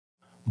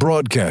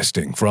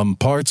Broadcasting from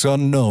parts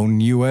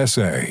unknown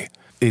USA,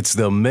 it's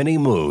the many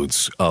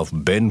moods of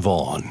Ben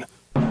Vaughn.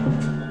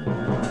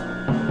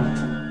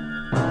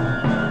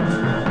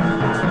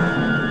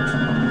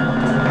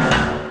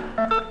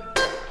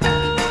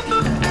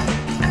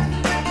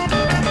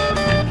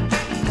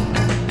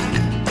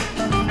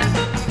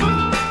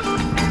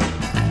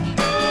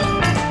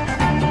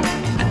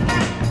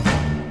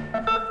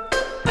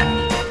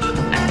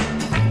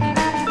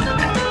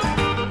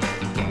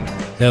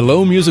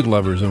 Hello, music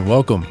lovers, and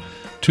welcome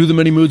to the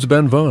Many Moods of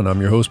Ben Vaughn. I'm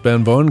your host,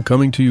 Ben Vaughn,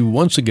 coming to you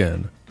once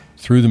again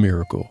through the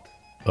miracle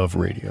of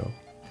radio,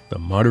 the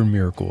modern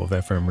miracle of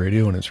FM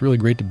radio, and it's really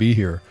great to be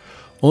here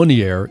on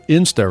the air,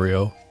 in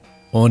stereo,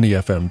 on the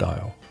FM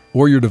dial,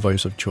 or your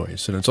device of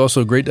choice. And it's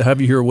also great to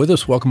have you here with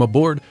us. Welcome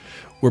aboard.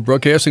 We're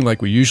broadcasting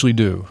like we usually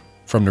do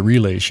from the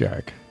Relay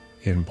Shack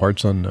in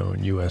parts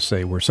unknown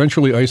USA. We're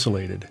centrally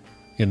isolated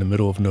in the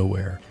middle of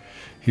nowhere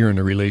here in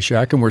the Relay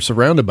Shack, and we're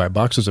surrounded by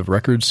boxes of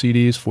records,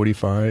 CDs,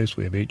 45s,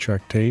 we have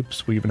 8-track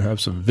tapes, we even have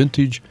some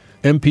vintage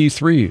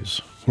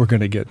MP3s we're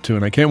going to get to,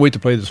 and I can't wait to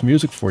play this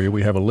music for you.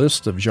 We have a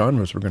list of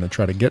genres we're going to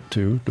try to get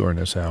to during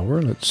this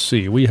hour. Let's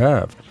see, we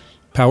have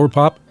power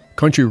pop,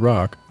 country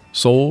rock,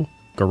 soul,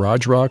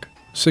 garage rock,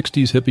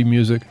 60s hippie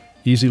music,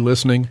 easy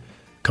listening,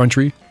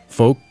 country,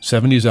 folk,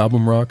 70s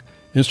album rock,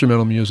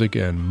 instrumental music,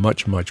 and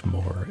much, much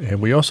more. And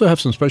we also have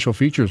some special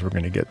features we're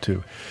going to get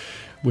to.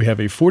 We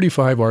have a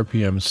 45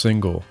 RPM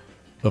single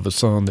of a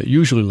song that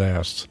usually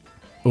lasts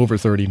over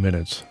 30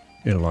 minutes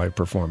in a live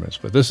performance.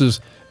 But this is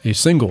a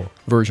single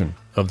version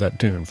of that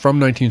tune from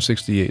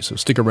 1968, so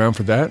stick around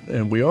for that.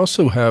 And we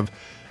also have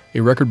a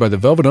record by the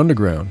Velvet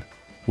Underground,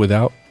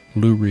 Without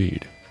Lou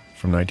Reed,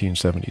 from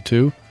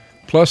 1972.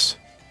 Plus,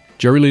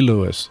 Jerry Lee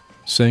Lewis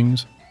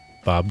sings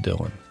Bob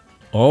Dylan.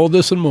 All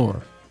this and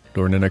more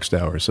during the next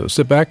hour. So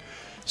sit back,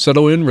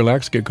 settle in,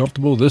 relax, get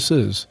comfortable. This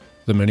is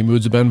the Many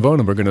Moods of Ben Vaughn,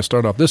 and we're going to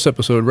start off this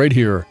episode right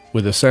here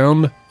with the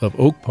sound of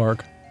Oak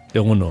Park,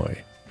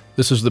 Illinois.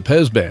 This is the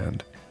Pez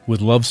Band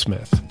with Love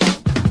Smith.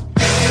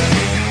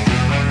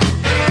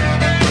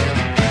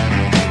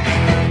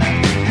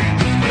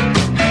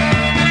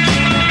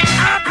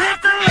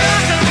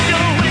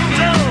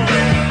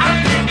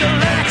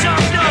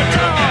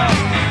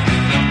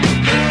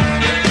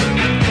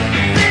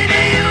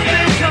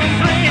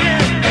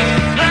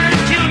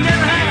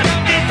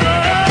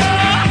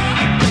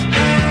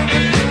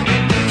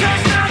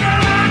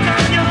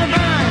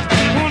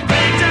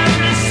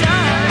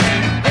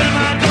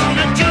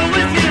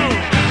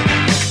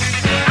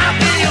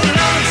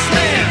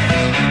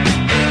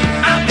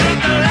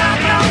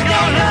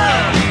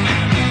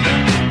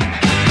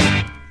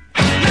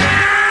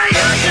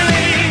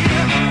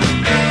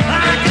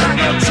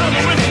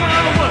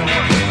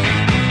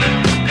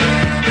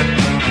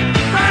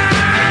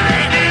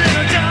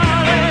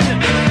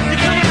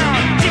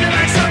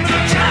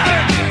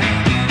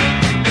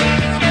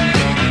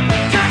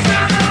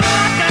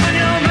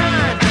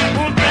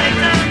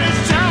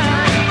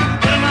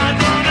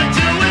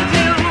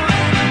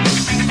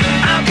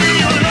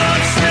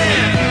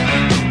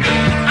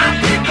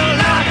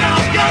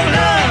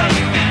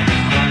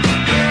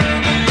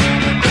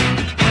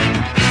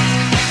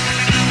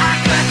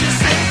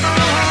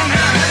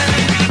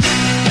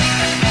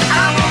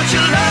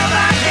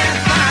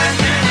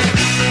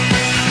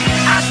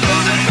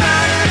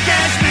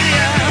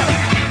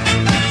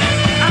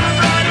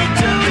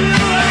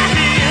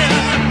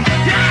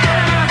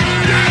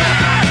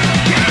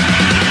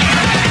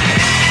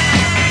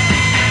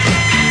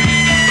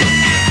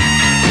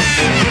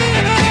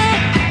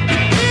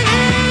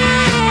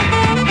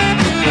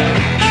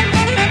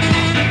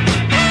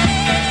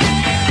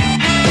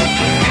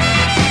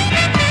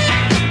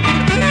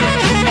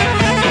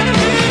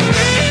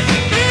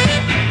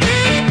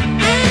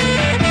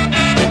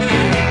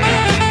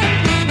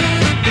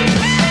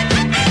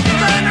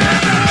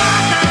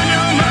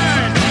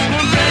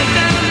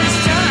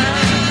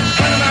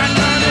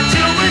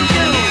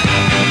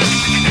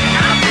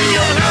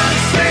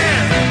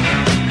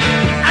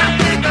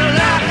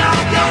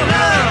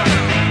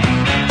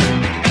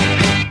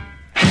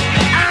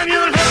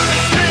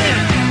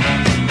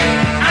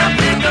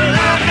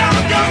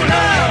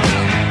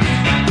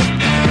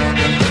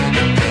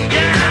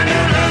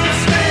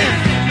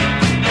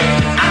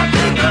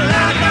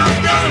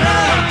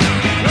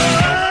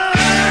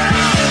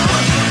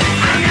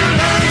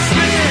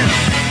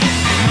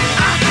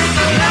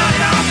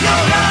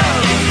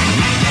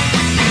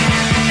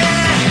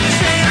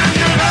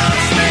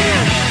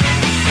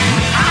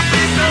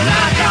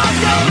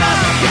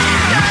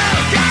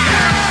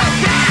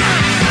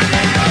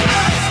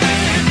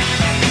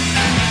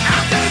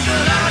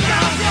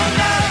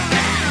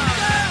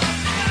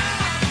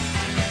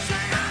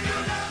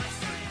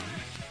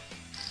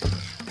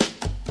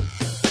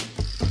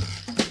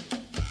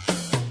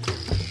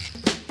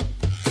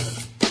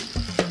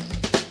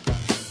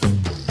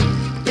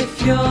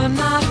 you're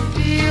not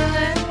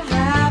feeling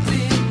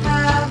happy,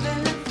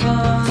 having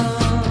fun,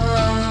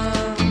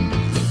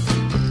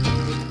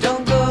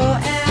 don't go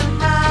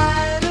and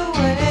hide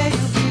away,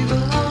 you'll be the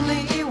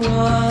lonely one.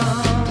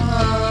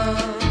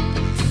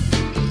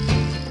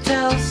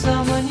 Tell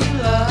someone you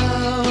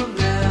love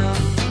them.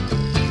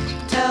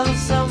 Tell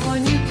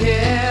someone you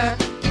care,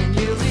 and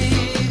you'll be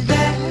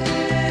there.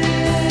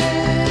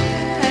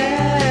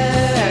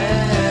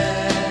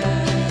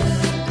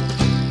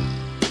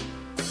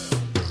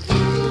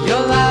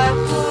 Your life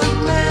was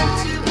meant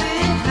to be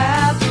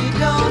happy,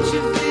 don't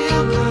you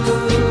feel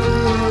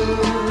blue?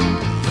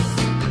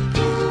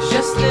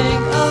 Just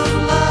think of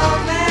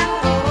love and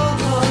oh,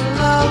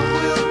 love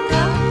will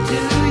come to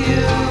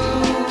you.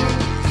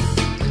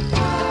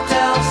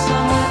 Tell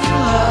someone you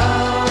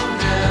love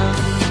them.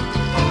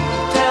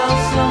 Tell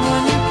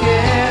someone you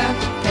care,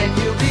 and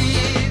you'll be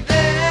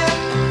there.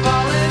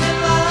 Falling in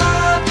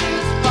love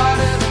is part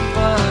of the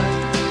fun.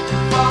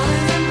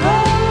 Falling in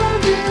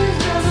love is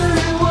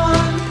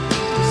everyone.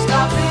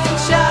 Stop being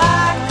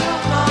shy,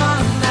 come on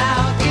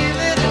now, give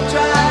it a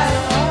try.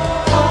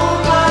 Oh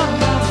my,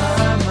 my,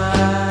 my,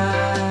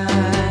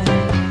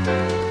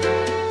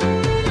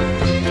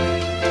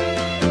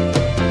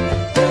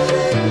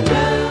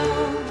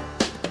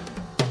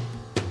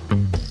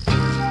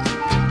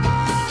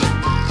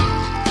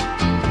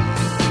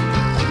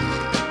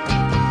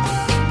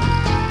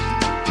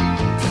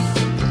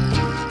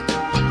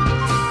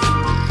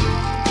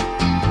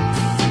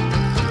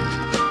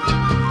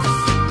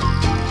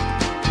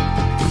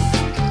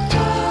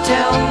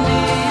 Tell me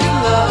you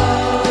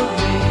love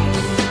me.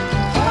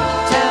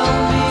 Tell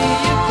me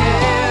you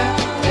care,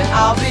 and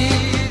I'll be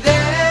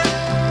there.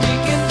 We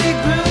can be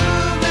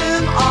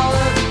grooving all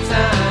of the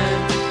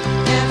time,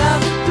 and I'll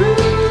be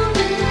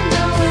grooving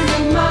knowing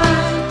you're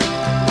mine.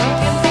 We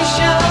can be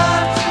sure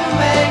to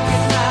make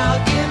it now.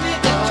 Give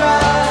it a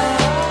try.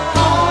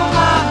 Oh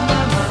my,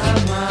 my, my,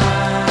 my.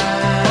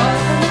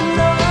 Falling in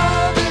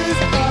love is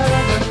part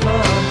of the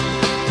fun.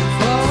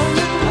 Falling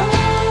in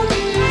love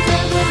is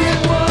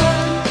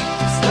everyone.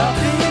 Stop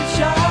being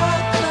shy,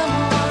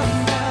 come on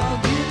now,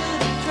 give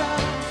it a try.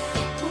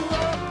 Oh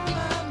my,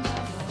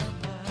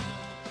 my,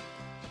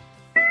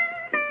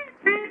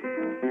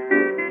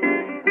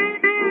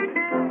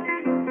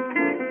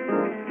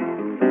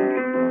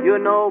 You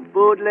know,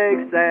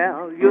 bootleg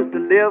Sal used to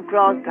live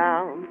cross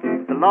town.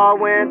 The law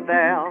went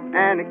there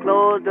and it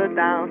closed her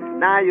down.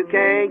 Now you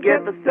can't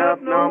get the stuff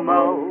no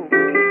more.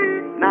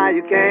 Now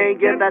you can't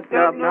get that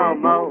stuff no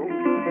more.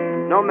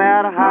 No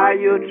matter how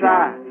you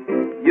try,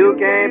 you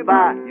can't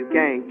buy, you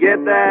can't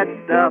get that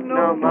stuff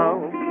no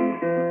more.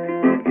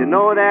 You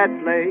know that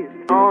place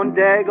on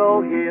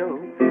Dago Hill.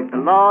 The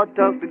law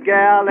took the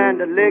gal and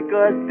the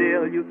liquor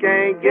still. You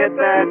can't get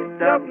that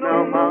stuff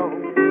no more.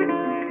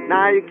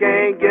 Now you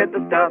can't get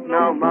the stuff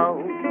no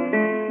more.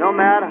 No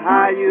matter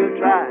how you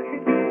try,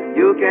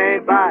 you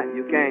can't buy,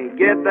 you can't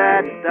get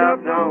that stuff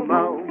no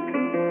more.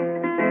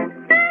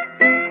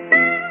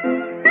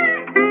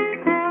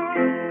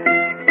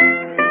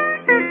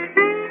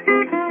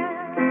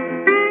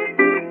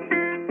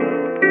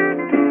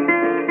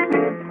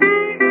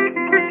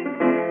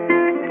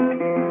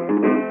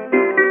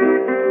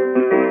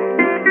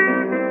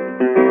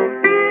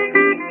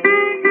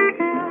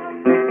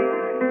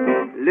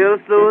 Little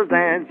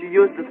Suzanne, she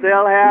used to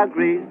sell hair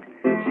grease.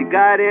 She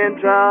got in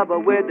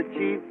trouble with the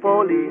chief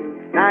police.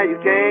 Now you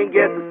can't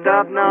get the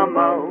stuff no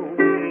more.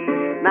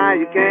 Now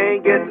you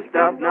can't get the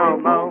stuff no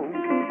more.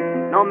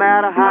 No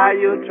matter how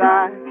you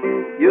try,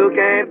 you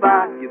can't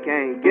buy, you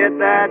can't get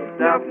that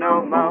stuff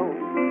no more.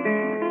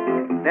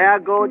 There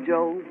go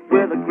Joe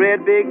with a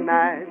great big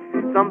knife.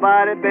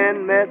 Somebody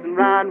been messing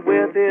around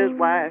with his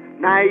wife.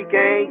 Now he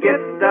can't get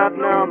the stuff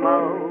no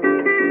more.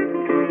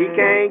 He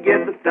can't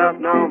get the stuff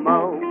no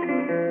more.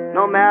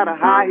 No matter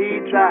how he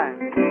tries,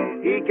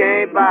 he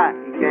can't buy,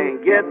 he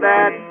can't get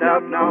that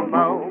stuff no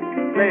more.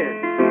 Play it.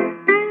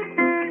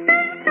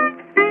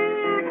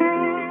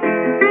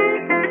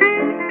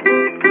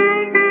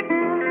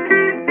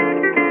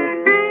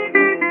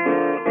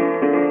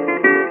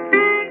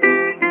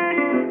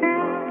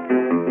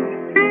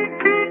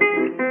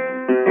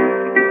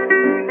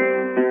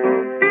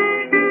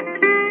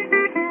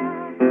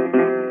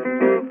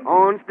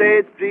 On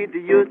State Street they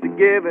used to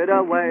give it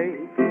away,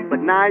 but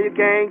now you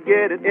can't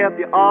get it if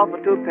you offer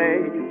to pay.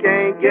 You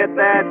can't get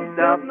that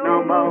stuff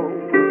no more.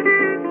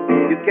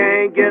 You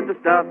can't get the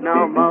stuff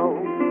no more.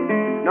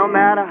 No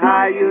matter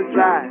how you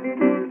try,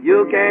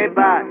 you can't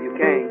buy, you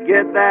can't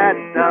get that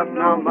stuff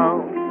no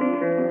more.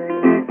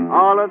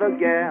 All of the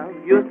gals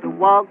used to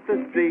walk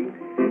the street.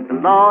 The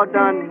law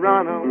done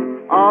run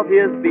 'em off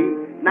his beat.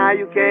 Now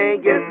you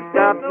can't get the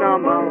stuff no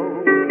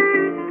more.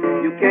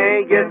 You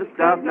can't get the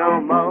stuff no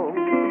more.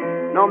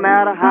 No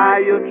matter how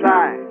you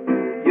try,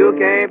 you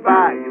can't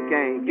buy, you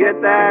can't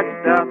get that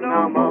stuff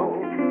no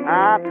more.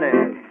 I play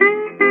it.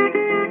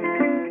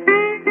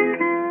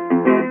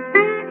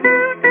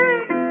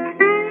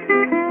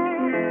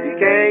 You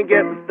can't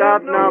get the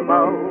stuff no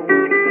more.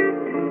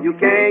 You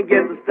can't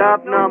get the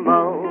stuff no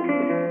more.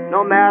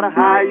 No matter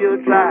how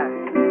you try,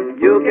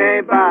 you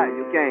can't buy,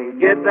 you can't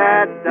get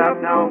that stuff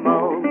no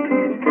more.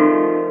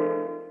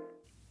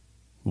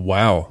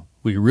 Wow.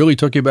 We really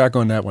took you back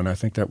on that one. I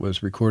think that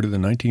was recorded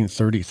in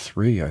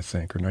 1933, or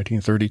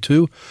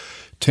 1932.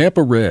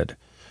 Tampa Red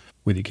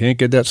with You Can't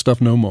Get That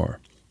Stuff No More.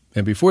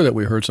 And before that,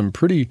 we heard some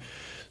pretty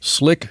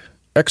slick,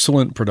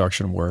 excellent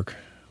production work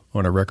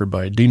on a record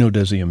by Dino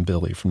Desi and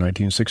Billy from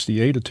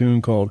 1968, a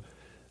tune called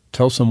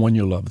Tell Someone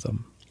You Love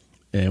Them.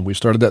 And we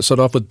started that set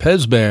off with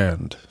Pez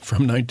Band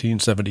from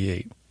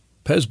 1978.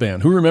 Pez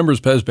Band. Who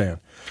remembers Pez Band?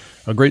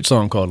 A great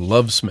song called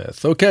Love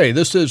Smith. Okay,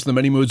 this is The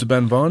Many Moods of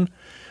Ben Vaughn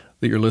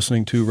that you're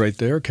listening to right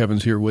there.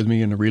 Kevin's here with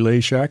me in the Relay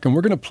Shack, and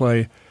we're going to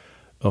play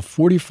a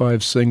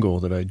 45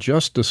 single that I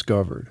just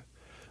discovered.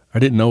 I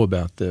didn't know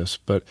about this,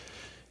 but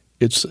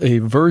it's a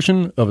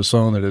version of a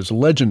song that is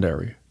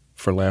legendary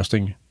for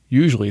lasting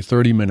usually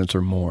 30 minutes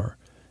or more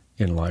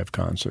in live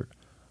concert.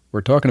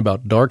 We're talking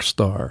about Dark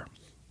Star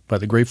by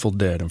the Grateful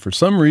Dead, and for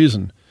some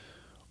reason,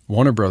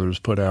 Warner Brothers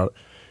put out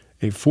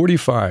a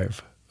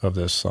 45 of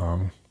this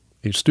song,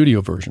 a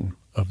studio version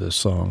of this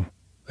song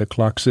that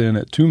clocks in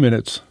at 2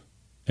 minutes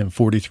and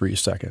 43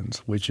 seconds,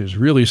 which is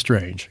really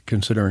strange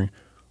considering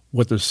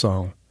what this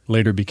song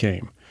later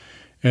became.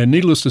 And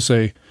needless to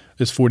say,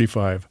 this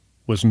 45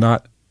 was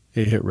not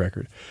a hit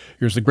record.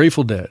 Here's the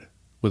Grateful Dead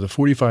with a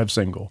 45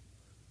 single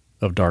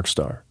of Dark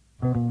Star.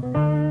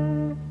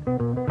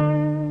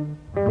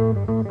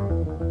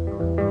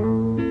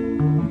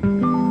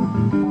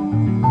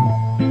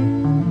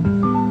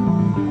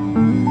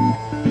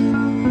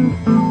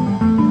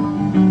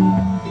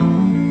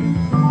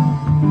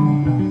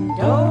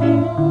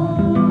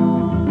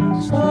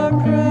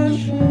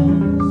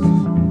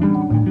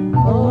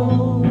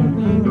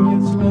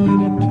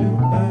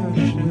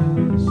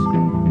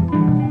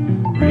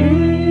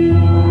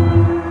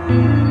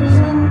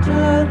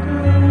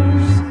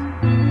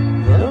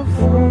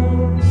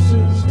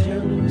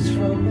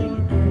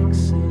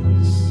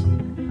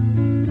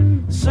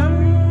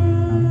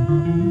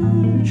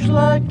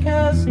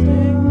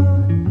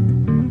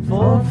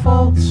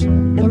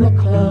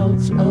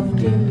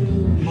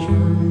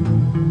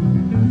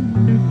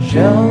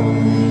 Shall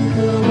we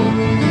go,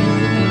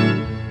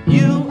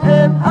 you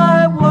and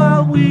I,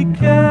 while we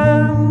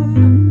can,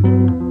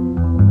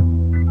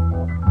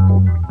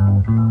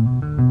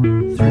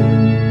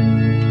 through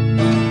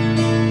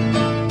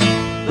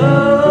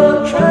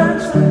the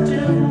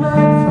transcendental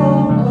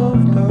nightfall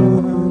of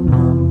diamonds.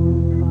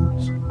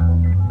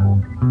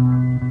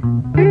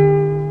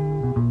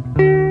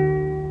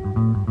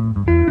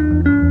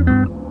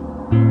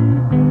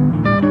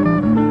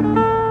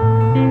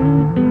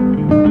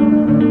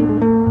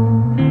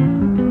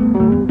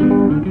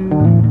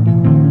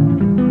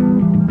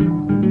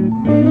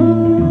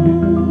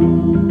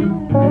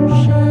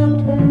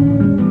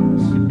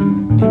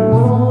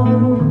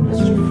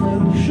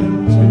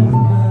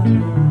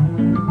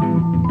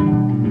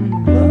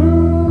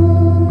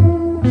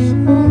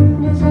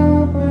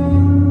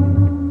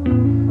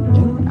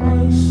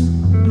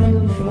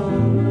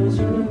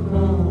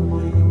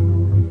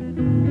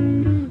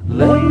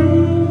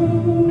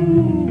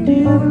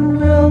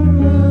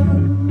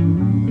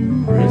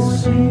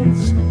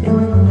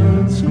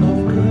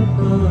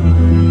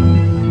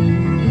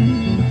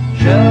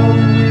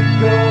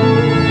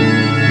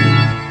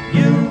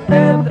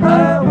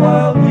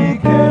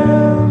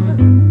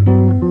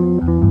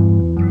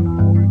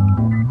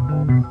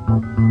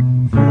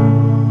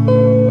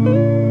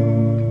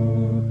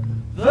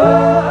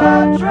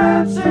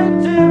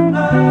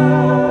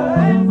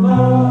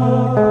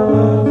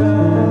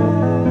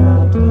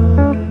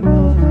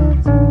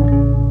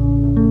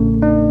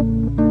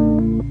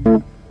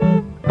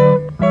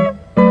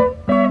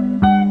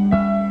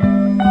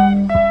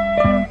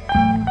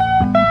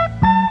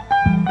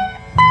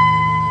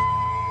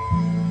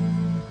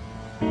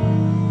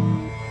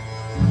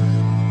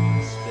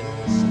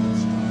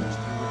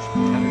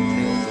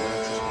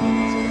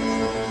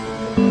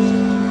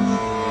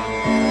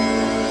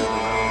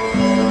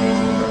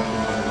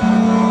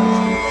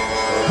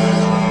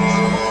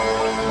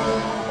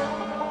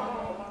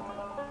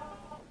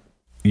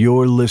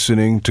 You're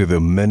listening to The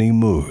Many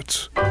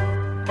Moods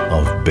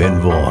of Ben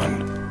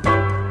Vaughn.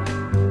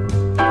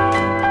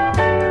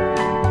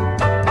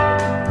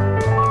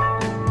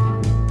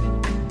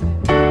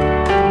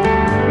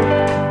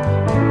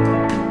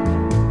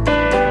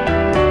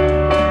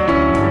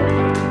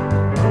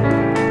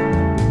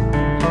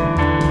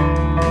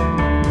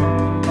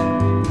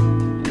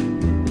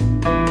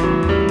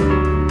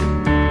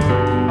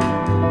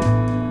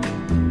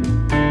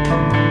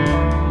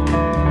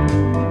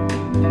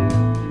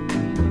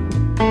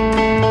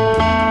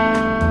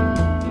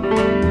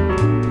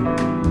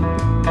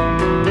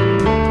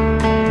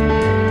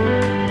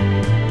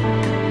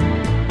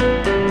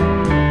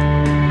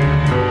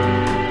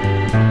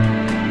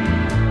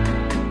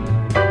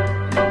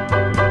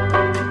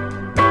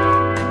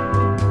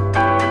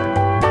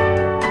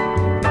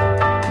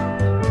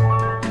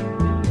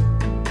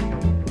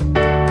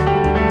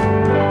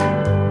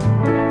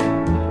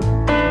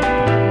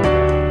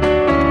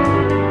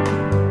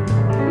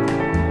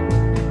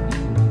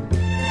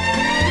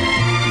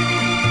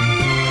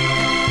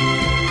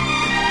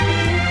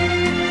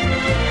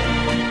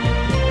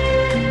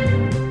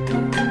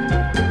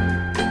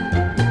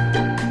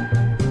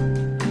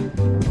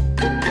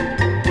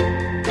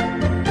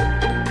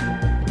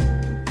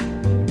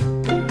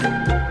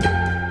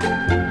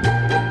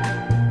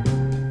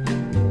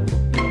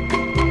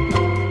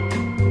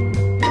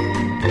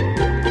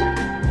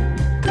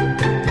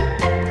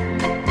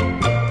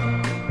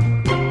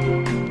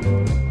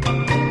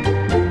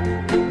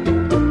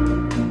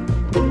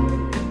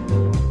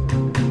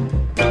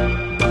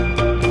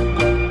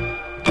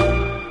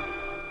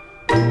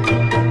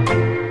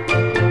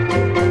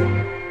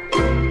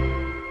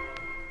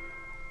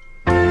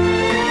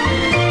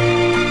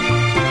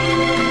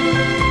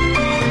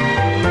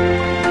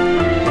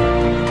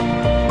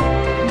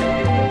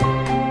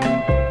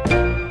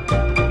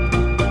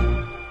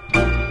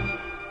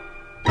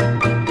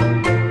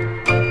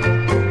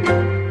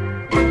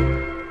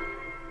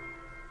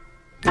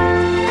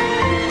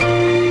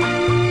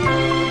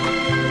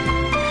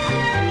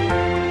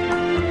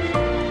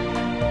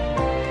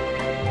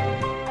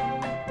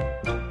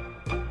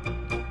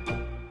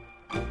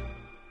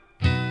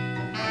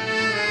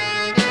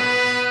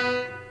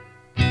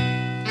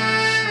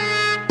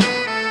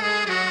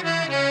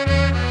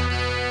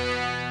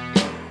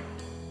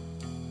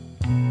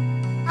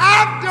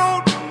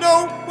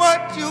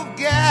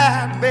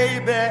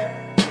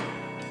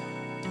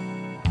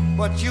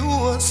 but you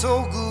were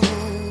so good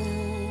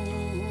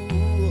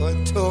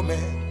to me.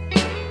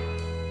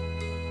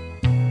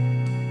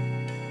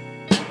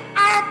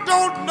 I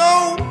don't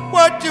know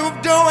what you're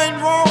doing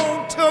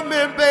wrong to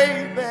me,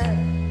 baby,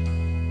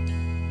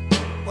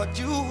 but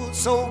you were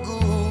so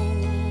good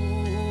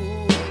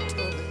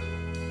to me.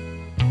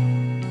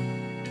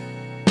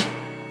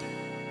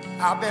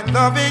 I've been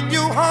loving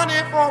you,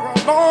 honey, for a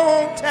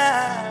long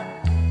time,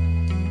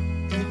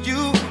 and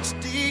you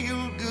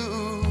still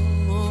good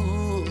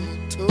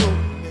to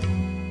me.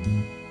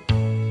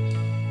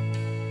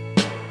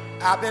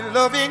 I've been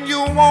loving you,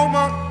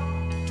 woman,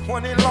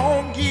 20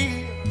 long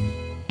years.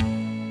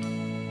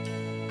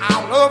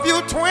 I'll love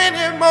you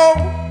 20 more,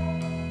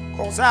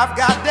 'cause I've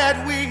got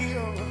that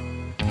will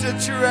to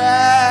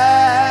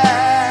try.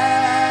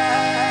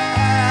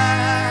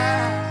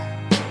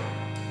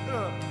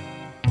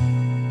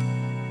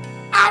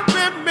 I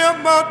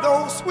remember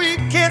those sweet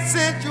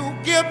kisses you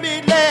gave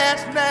me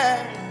last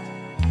night,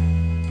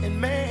 and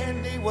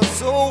man, they were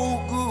so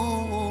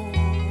good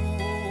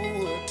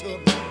to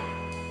me.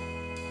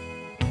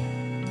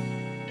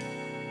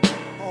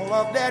 All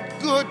of that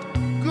good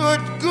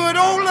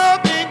old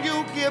loving you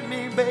give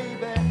me,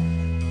 baby,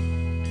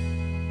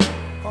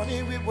 honey,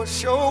 it was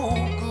so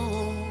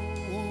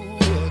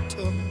good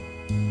to me.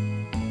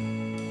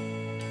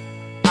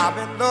 I've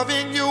been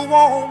loving you,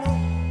 woman,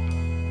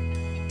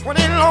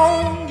 20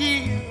 long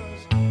years.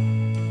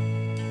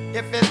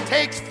 If it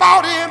takes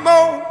 40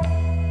 more,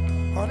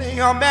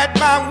 honey, I'm at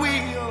my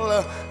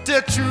wheel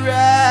to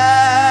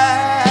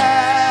try.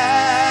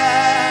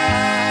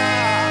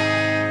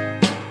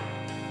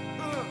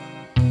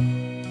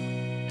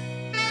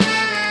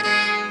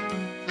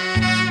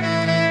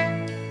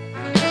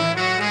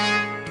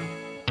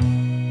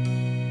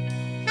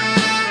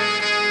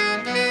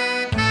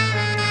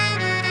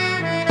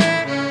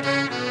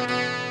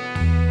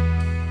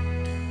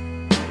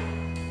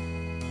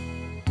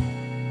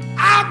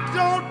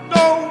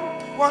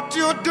 What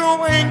you're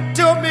doing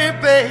to me,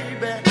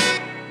 baby,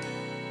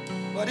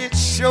 but it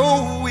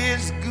sure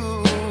is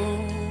good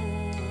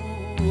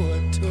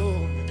to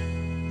me.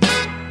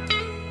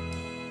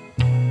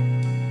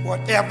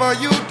 Whatever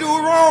you do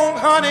wrong,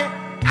 honey,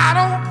 I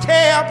don't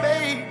care,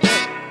 baby,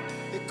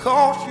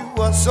 because you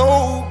are so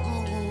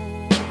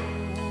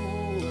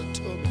good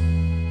to me.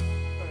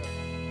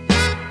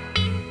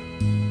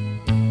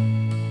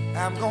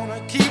 I'm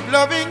gonna keep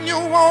loving you,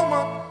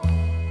 woman,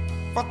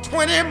 for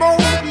 20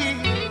 more years.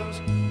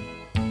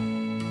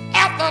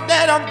 After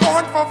that, I'm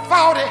going for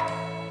 40,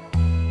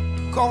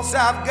 'cause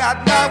I've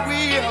got my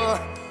will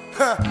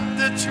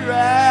to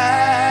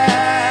try.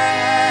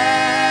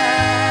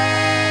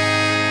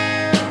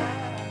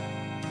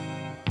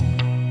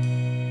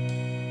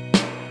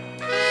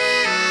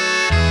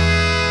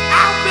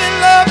 I've been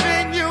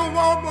loving you,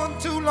 woman,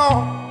 too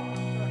long,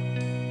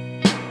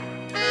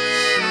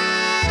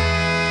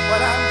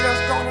 but I'm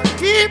just gonna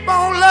keep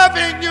on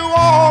loving you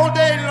all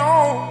day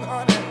long,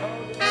 honey.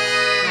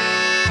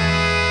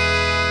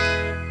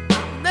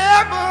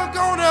 Never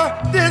gonna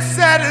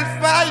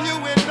dissatisfy you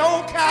in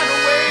no kind of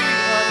way,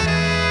 honey.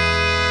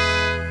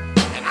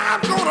 And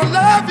I'm gonna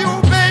love you,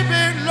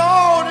 baby,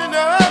 Lord, in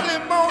the early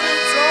morning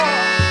sun.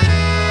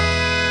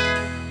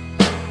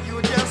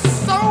 You're just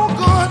so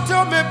good to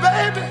me,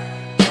 baby.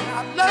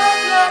 I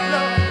love you.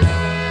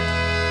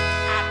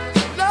 I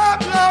just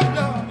love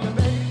you,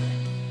 baby.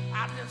 I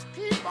just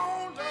keep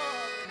on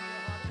loving you,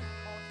 honey.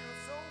 Oh, you're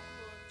so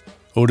good to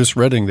me. Otis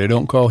Redding, they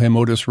don't call him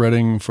Otis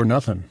Redding for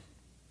nothing.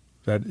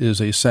 That is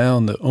a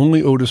sound that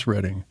only Otis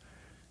Redding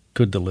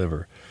could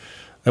deliver.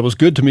 That was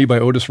Good to Me by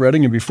Otis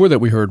Redding, and before that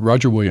we heard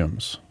Roger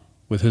Williams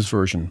with his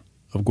version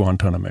of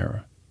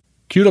Guantanamera.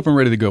 Queued up and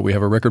ready to go, we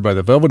have a record by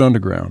the Velvet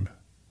Underground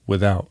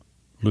without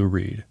Lou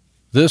Reed.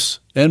 This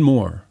and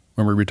more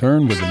when we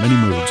return with the many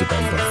moods of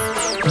Ben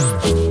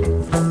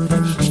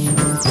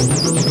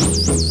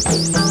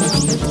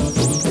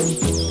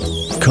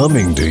Vaughn.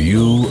 Coming to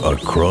you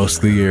across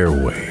the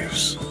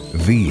airwaves.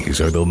 These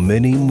are the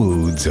many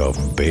moods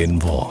of Ben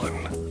Vaughn.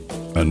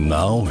 And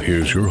now,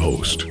 here's your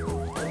host,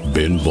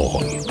 Ben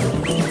Vaughn.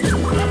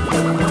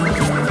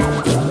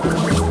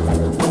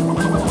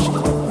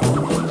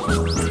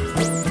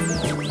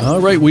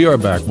 All right, we are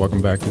back.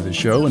 Welcome back to the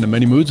show. And the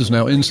Many Moods is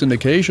now in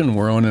syndication.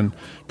 We're on in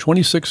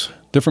 26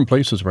 different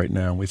places right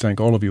now. We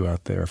thank all of you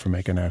out there for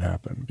making that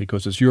happen,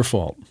 because it's your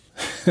fault.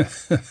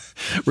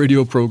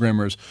 Radio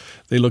programmers,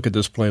 they look at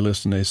this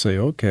playlist and they say,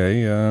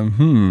 okay,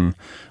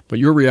 but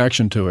your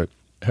reaction to it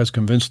has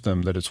convinced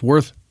them that it's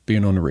worth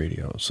being on the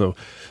radio. So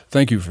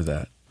thank you for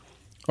that.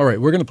 All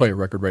right, we're going to play a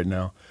record right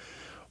now,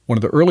 one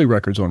of the early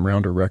records on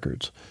Rounder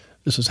Records.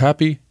 This is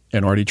Happy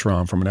and Artie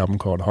Trom from an album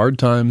called Hard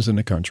Times in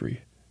the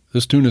Country.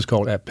 This tune is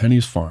called At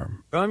Penny's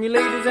Farm. From you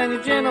ladies and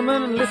you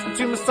gentlemen, and listen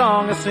to my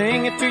song. I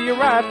sing it to you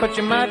right, but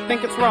you might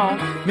think it's wrong.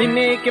 Me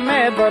make you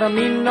mad, but I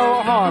mean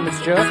no harm.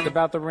 It's just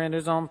about the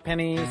renters on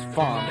Penny's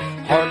Farm.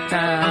 Hard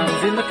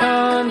times in the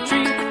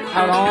country,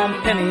 out on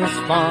Penny's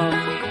Farm.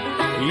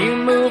 You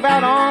move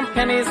out on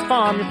Penny's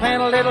Farm, you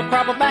plant a little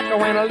crop of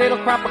tobacco and a little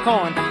crop of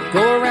corn.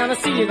 Go around and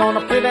see you're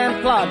gonna print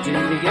and plot till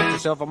you get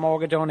yourself a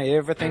mortgage on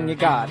everything you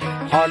got.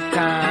 Hard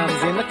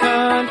times in the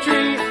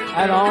country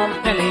out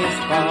on Penny's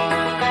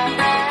farm.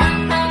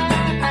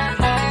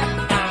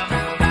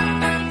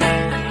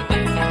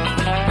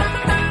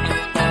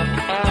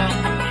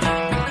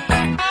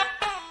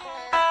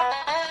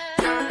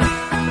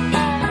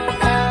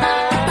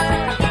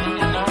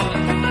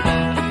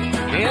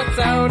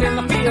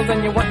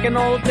 And you're working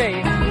all day,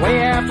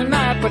 way after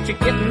night, but you're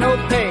getting no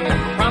pay.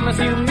 Promise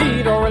you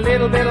meat or a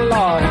little bit of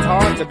lard. It's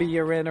hard to be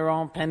a renter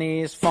on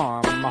Penny's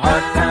farm.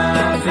 Hard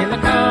times in the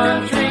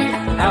country,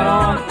 out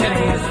on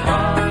Penny's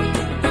farm.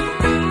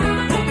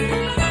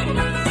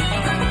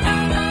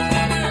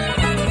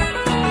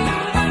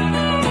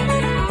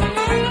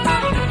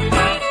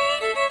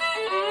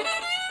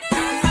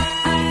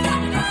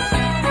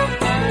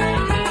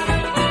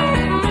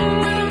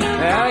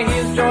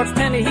 George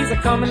Penny, he's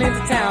a-coming into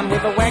town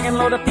with a wagon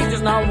load of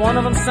peaches, not one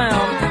of them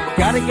sound.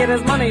 Gotta get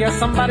his money or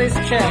somebody's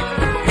check.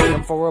 Pay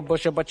him for a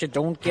bushel, but you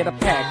don't get a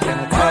peck.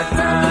 And it's hard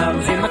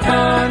times in the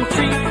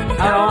country,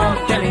 out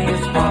on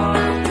Penny's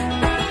farm.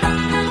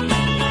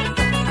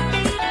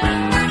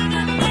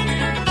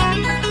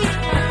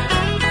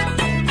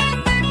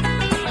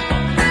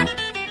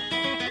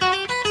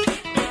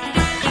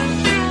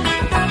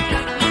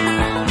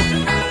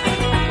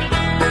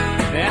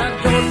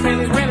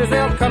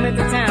 They'll come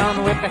into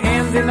town with their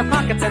hands in their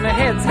pockets and their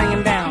heads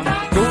hanging down.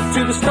 Go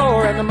to the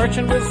store and the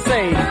merchant will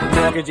say,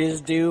 mortgage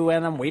is due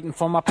and I'm waiting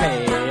for my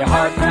pay.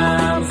 Hard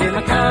times in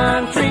the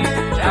country,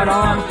 out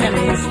on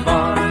Penny's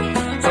farm.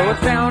 So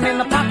it's down in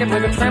the pocket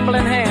with a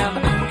trembling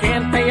hand.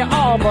 Can't pay you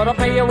all, but I'll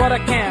pay you what I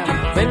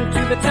can. Then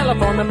to the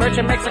telephone, the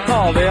merchant makes a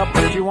call. They'll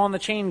put you on the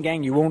chain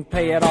gang, you won't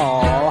pay at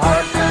all.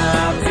 Hard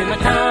times in the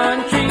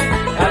country,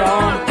 out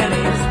on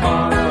Penny's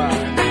farm.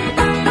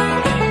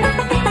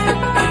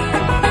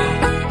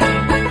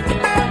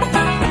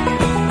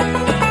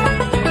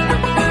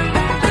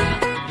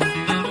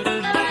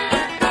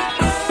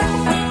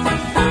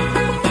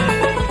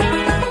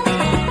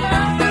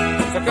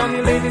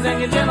 And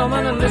you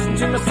gentlemen and listen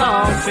to my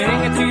song. Sing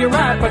it to you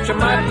right, but you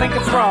might think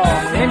it's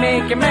wrong. They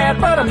make you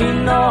mad, but I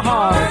mean no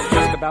harm. It's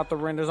just about the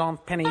renters on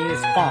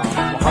Penny's farm.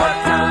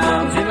 Hard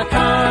times in the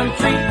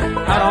country,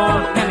 out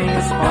on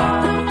Penny's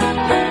farm.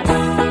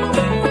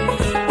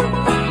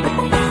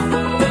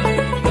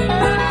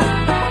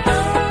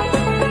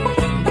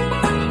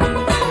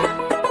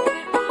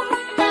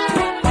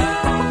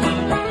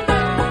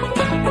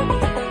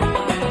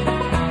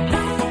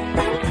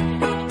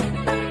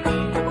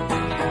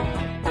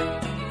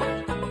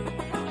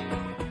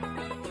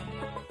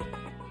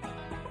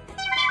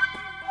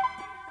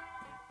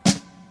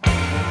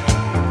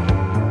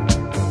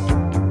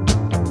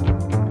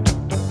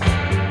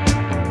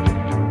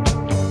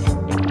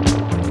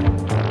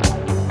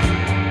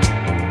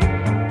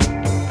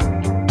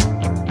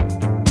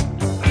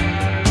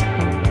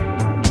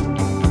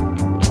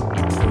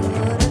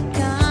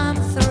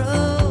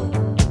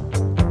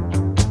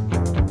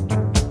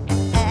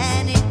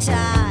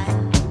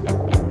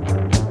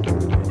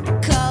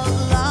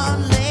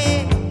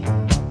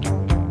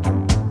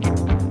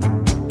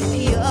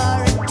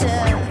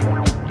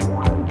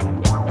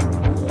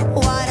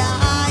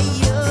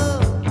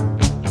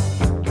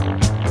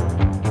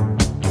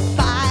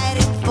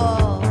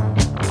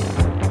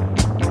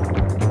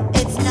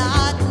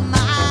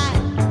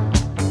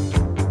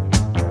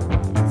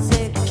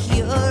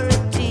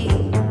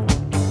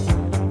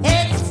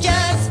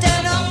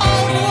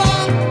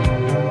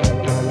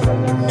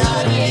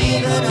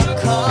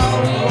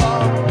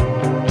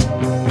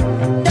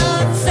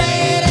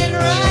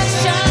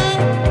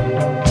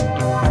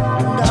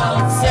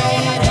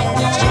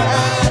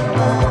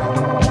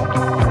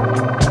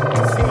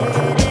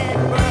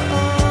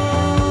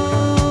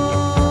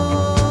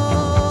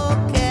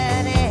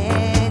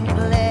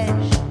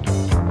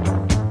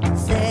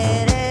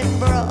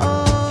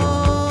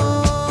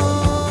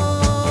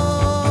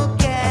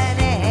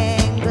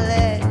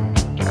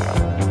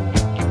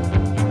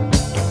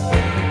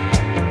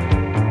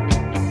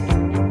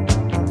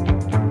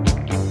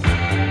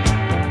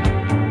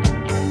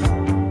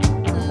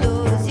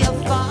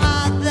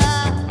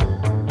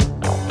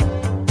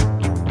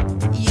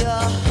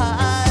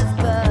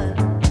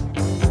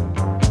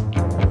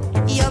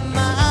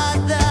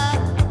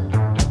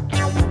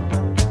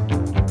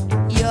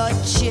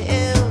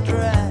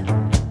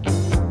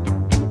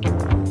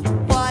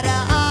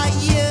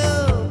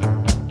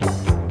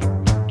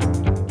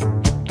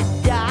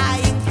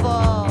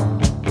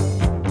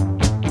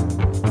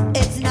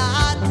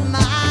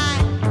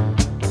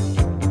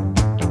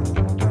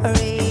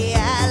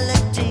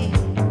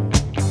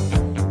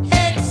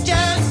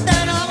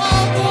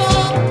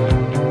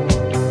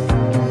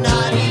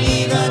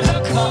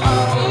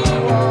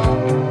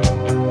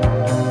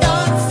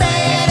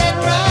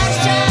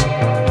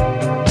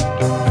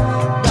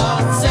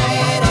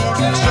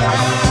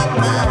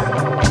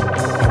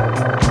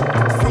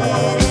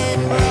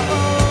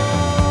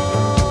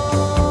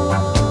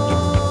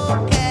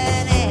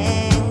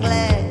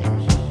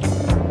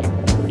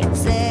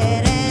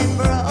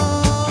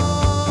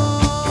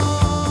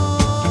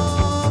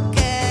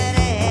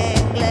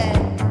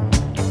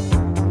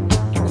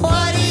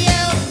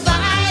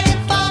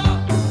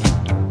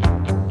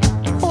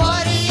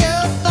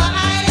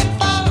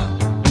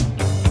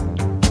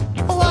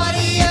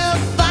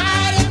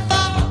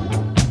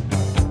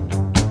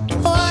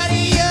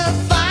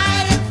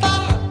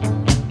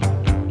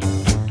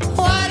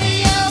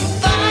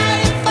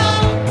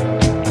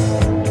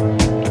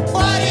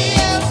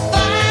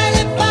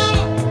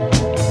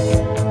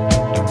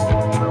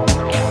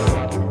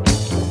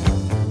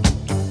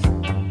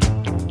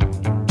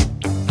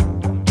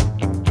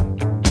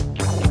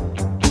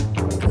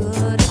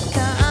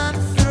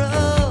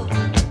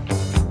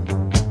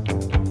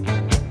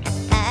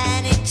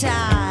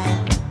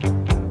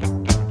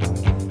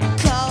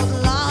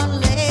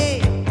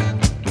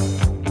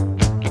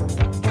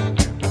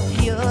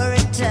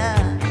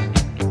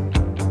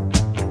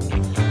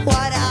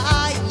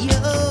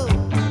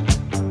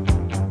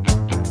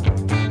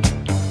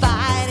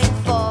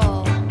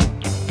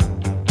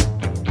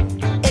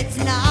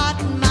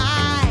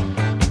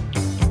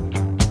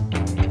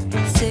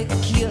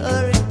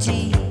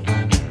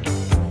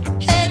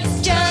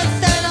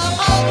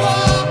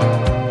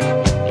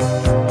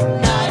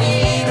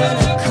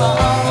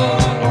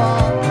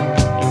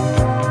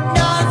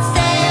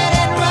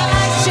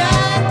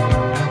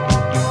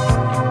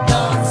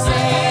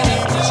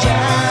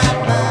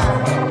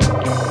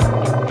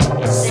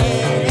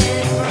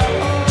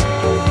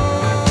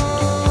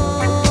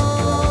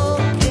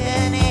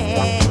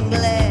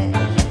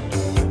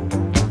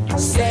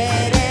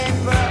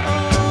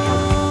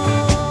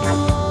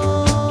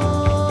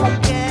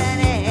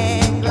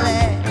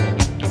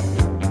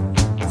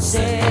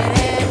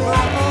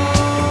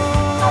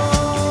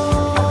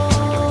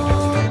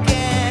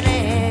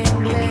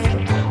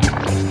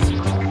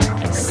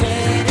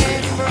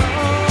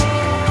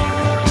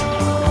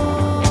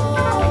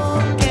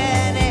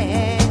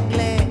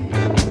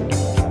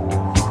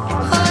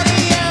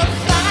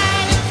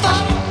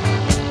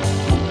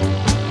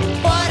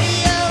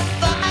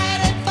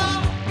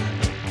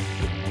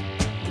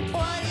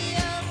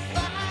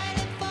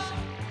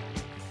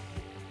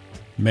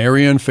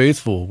 Marianne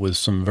Faithfull with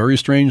some very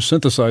strange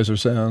synthesizer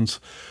sounds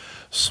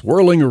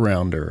swirling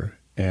around her.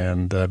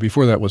 And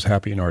before that was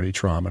Happy and Artie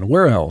Traum. And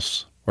where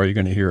else are you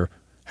going to hear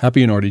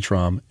Happy and Artie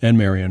Traum and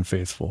Marianne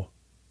Faithfull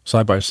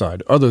side by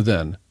side other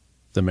than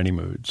the Many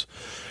Moods?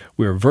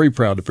 We are very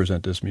proud to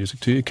present this music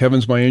to you.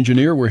 Kevin's my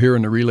engineer. We're here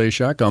in the Relay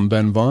Shack. I'm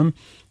Ben Vaughn.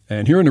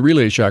 And here in the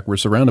Relay Shack, we're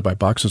surrounded by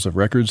boxes of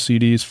records,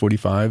 CDs,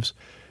 45s,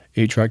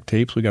 8-track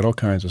tapes. We got all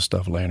kinds of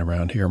stuff laying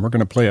around here. And we're going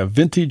to play a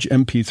vintage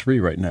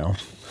MP3 right now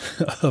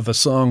of a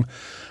song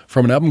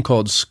from an album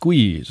called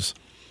Squeeze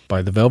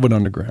by the Velvet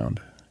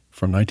Underground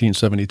from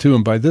 1972.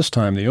 And by this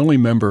time, the only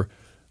member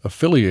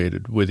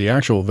affiliated with the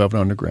actual Velvet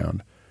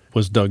Underground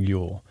was Doug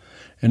Yule.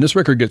 And this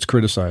record gets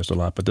criticized a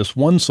lot, but this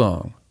one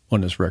song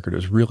on this record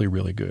is really,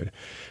 really good.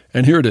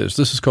 And here it is.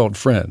 This is called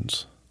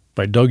Friends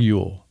by Doug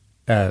Yule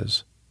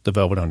as the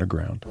Velvet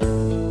Underground.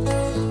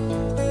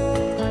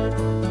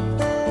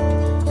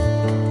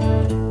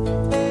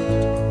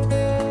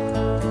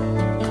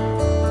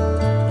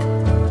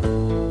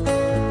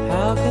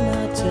 How can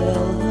I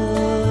tell her?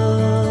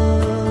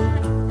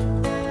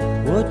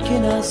 What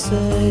can I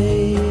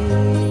say?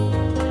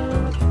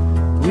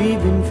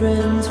 We've been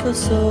friends for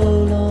so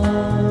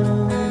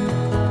long,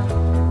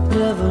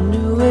 never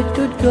knew it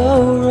could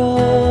go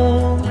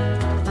wrong.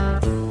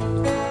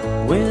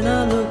 When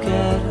I look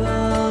at her,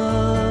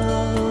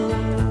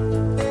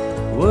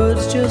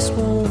 words just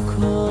won't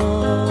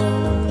come.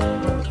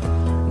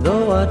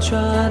 Though I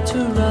tried to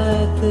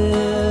write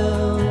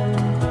them,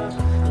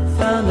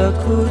 found I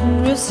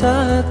couldn't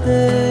recite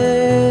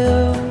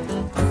them.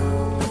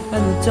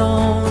 And the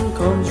dawn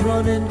comes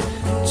running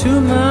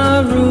to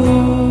my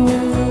room,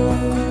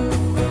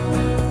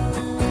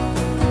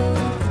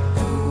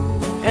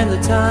 and the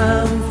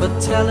time for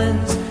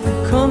telling's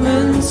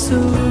coming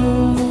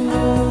soon.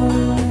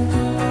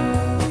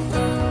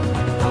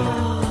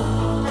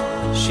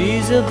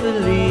 She's a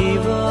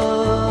believer,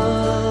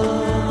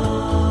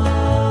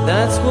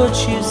 that's what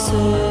she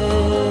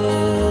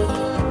said.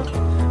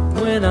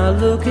 When I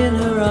look in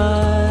her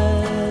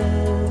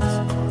eyes,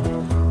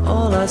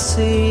 all I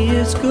see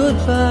is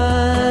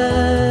goodbye.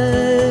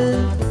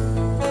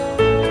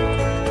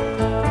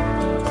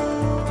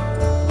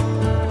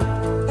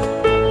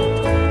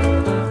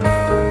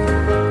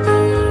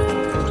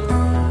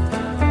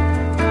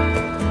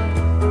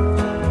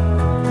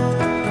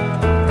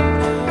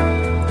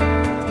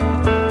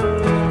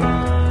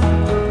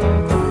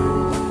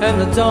 And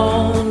the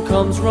dawn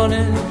comes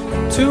running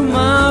to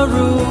my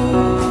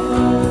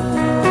room,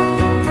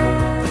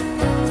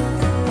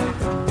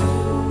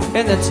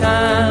 and the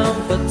time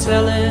for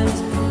telling's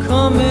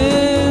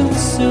coming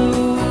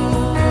soon.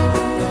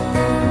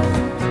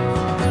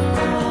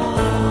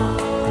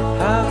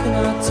 How can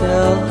I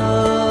tell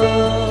her?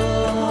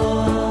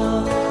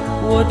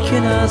 What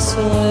can I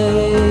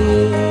say?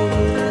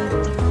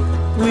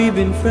 We've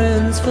been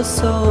friends for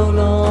so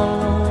long,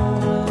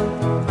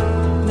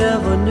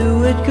 never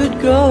knew it could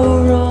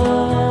go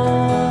wrong.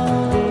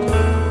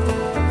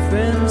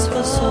 Friends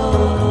for so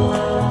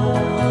long,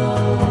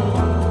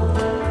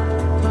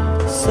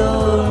 so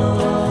long.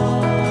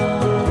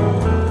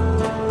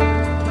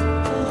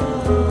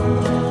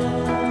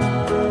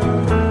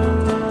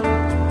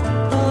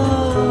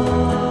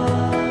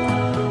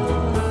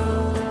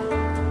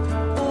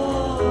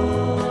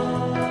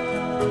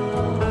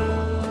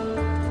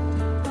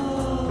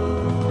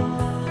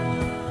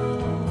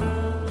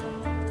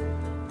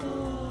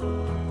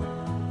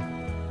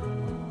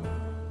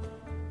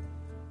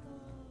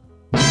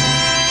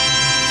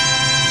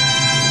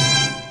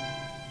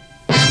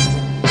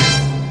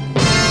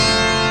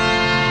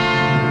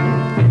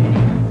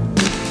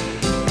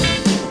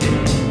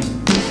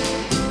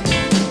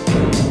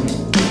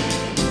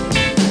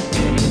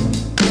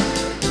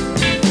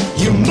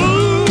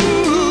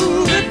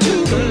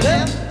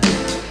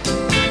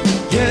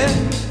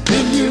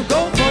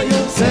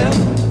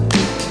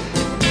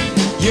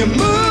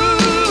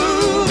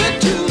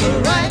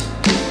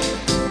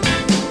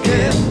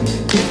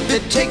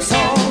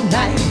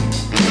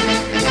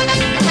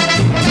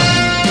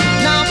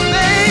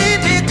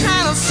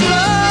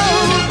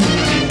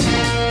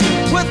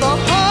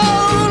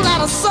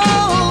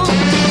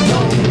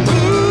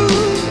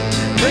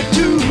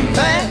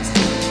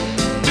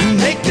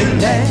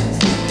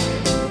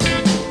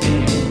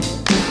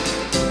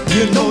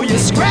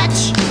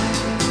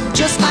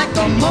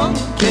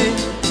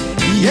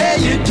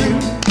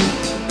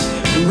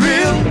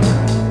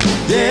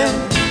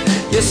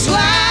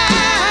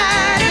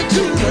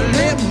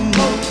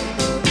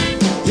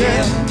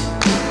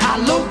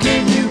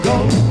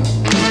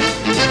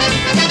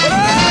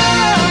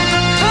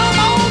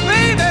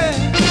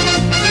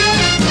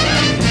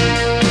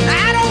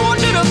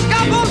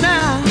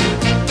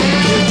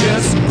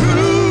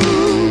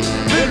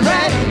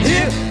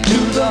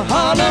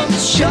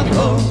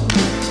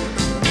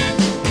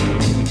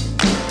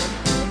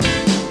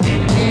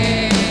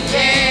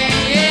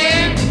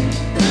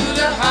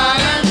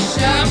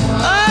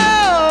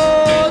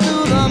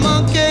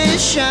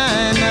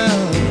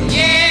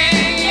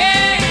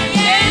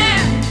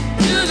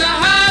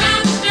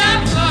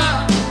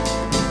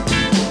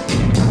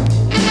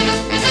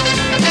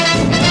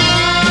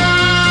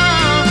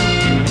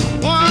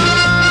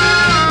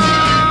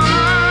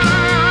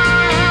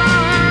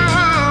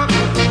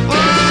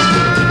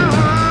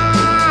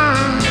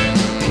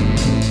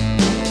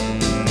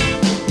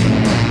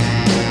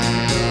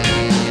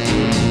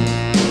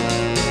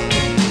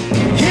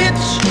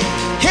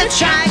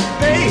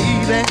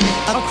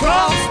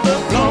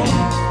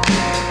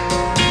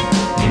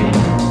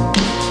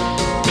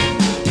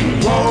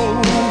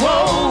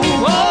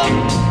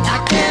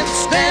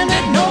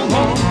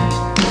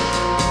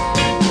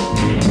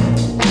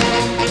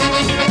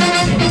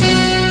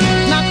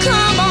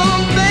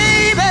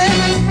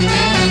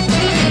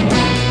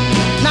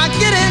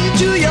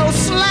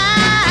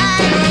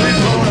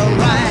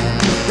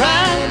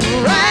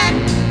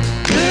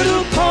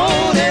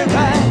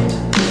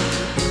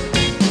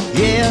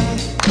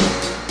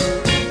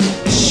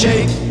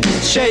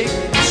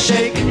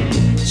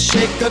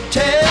 Shake a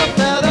tail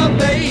feather,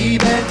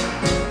 baby.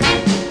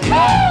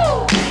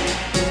 Woo!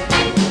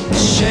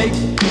 Shake,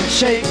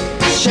 shake,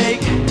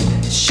 shake,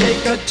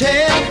 shake a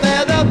tail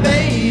feather,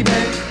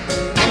 baby.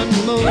 One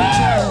more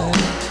time.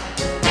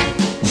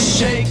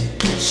 Shake,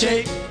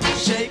 shake,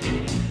 shake,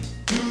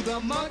 do the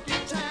monkey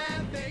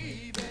time,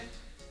 baby.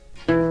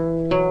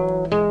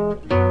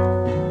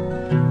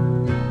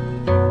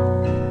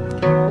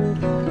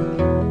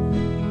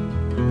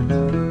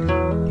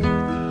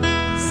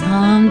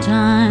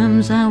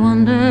 Sometimes I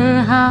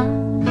wonder how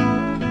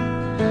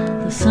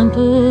the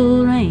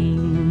simple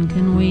rain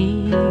can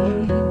weep,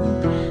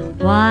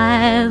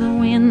 why the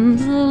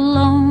wind's a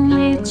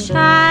lonely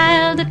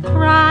child that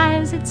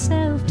cries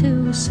itself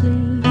to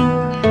sleep.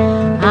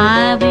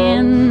 I've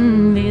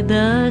envied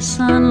the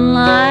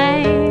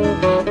sunlight,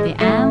 the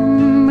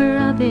amber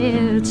of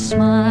its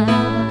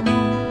smile,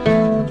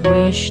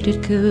 wished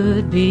it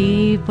could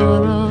be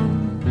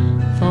borrowed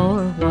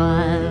for a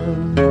while.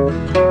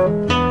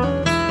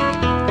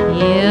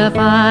 If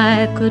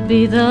I could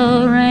be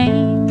the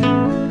rain,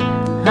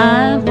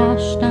 I'd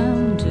wash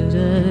down to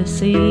the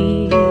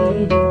sea.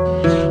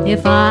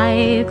 If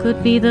I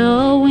could be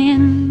the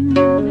wind,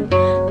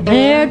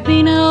 there'd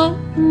be no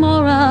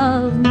more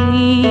of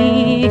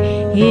me.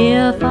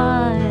 If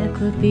I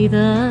could be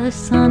the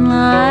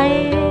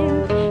sunlight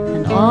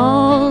and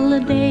all the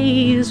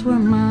days were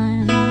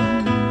mine,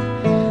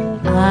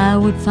 I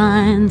would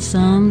find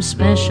some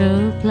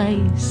special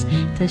place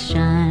to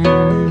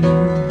shine.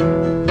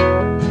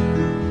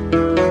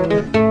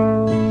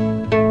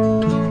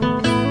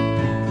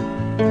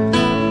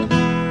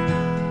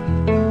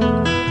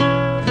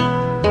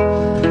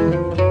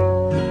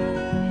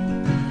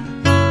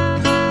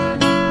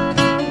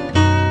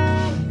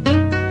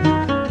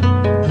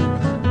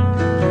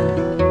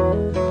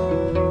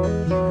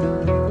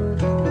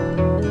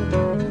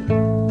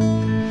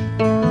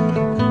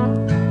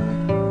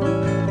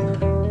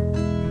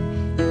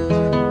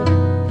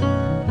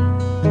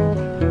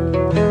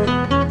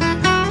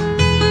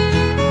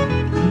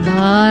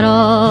 But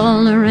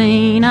all the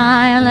rain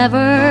I'll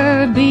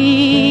ever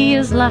be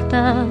is locked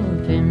up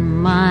in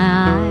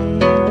my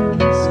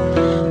eyes.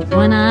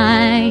 When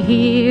I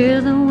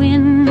hear the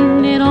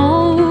wind, it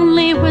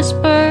only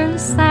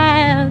whispers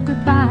sad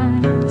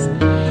goodbyes.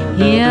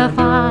 If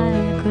I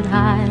could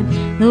hide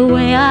the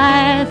way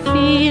I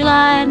feel,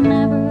 I'd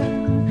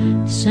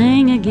never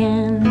sing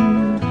again.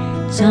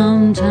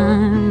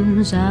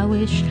 Sometimes I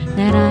wish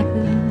that I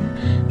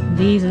could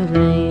be the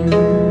rain.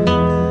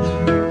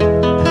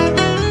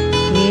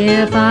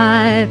 If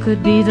I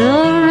could be the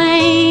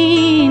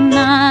rain,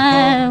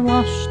 I'd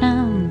wash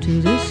down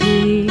to the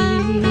sea.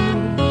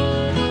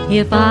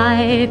 If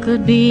I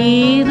could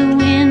be the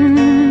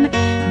wind,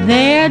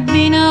 there'd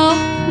be no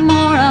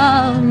more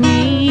of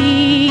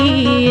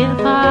me. If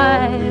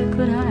I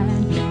could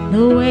hide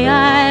the way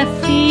I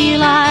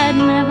feel, I'd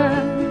never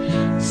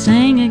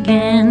sing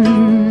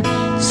again.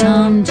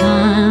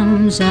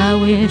 Sometimes I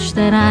wish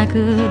that I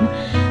could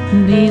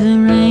be the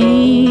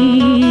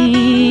rain.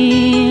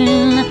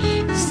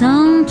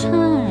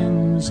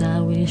 Sometimes I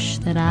wish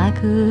that I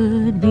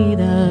could be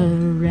the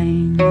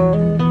rain.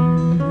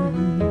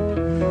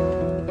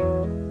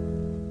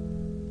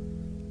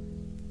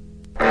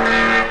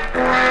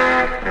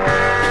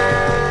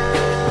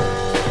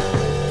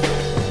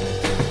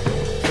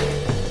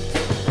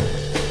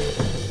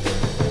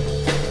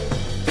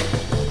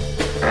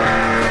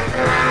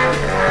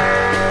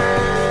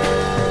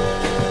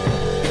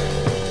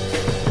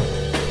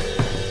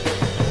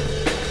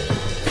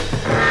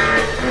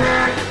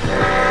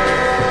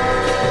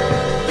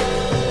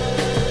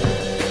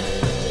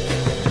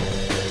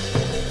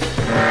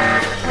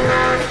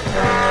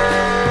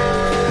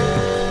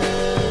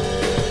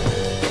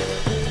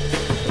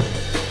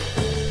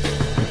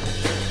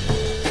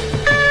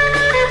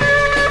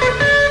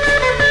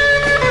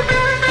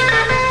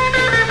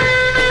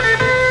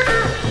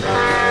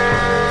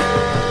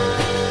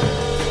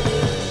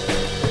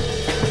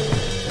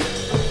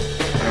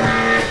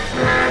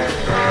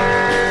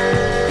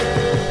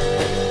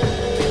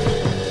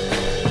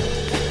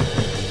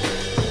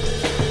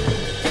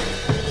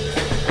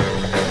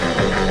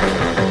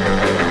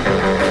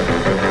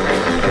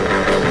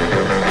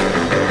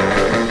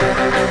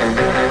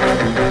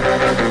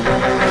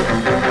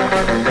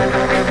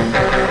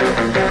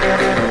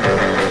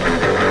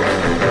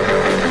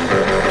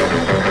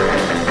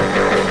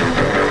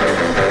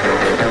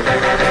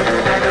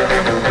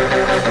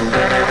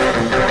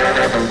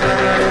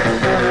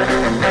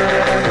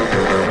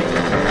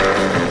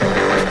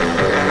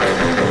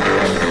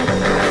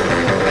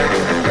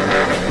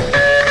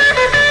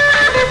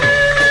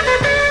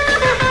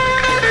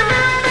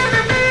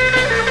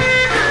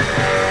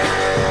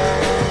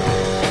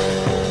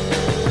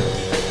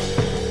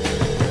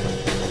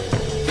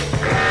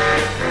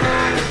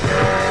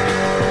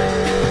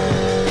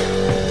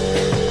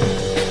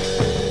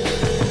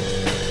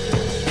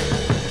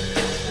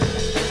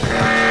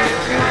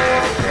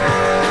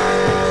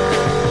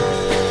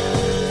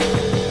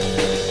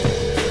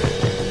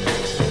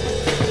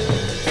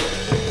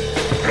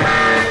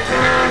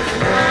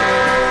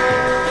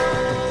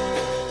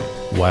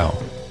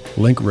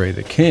 Link Ray,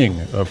 the king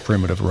of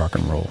primitive rock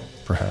and roll,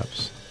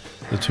 perhaps.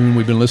 The tune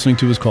we've been listening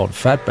to is called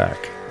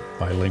Fatback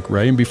by Link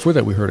Ray, and before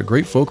that we heard a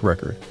great folk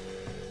record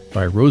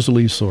by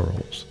Rosalie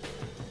Sorrells,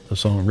 a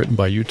song written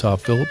by Utah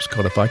Phillips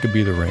called If I Could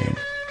Be the Rain,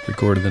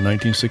 recorded in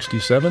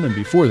 1967, and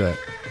before that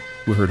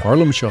we heard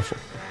Harlem Shuffle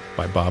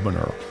by Bob and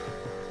Earl.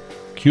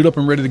 Queued up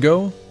and ready to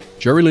go,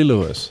 Jerry Lee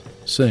Lewis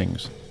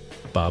sings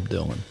Bob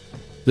Dylan.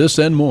 This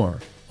and more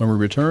when we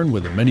return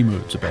with the many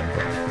moods of Ben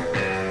Vaughn.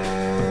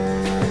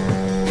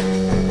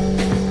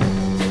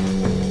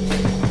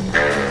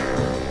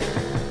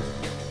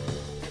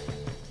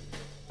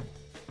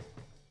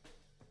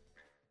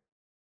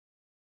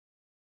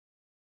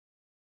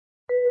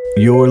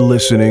 You're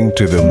listening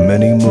to the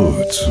many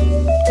moods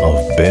of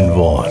Ben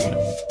Vaughn.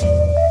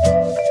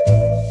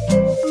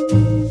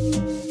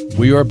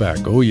 We are back,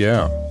 oh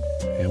yeah,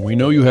 and we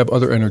know you have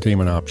other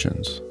entertainment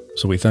options,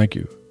 so we thank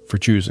you for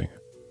choosing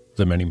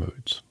the many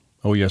moods.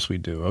 Oh yes, we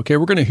do. Okay,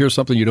 we're going to hear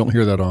something you don't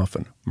hear that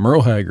often.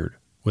 Merle Haggard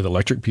with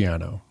electric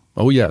piano.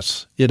 Oh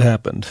yes, it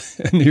happened,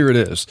 and here it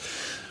is.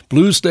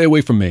 Blues Stay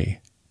Away From Me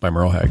by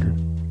Merle Haggard.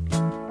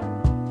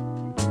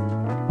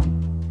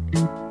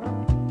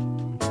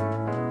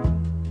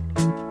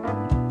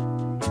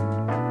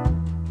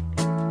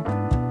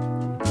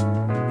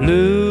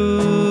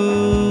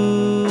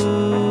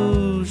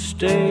 Blues,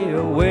 stay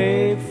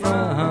away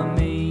from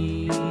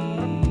me.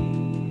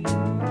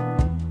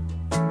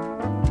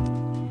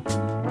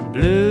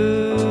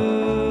 Blues,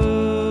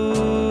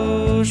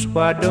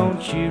 why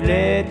don't you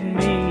let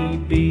me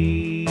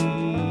be?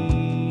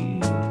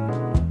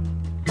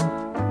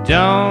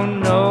 Don't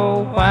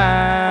know why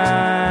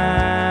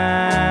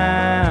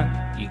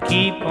you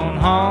keep on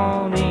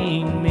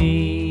haunting me.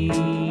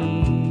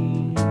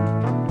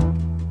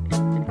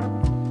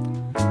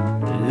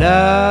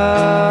 Love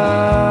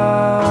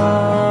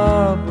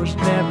was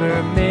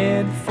never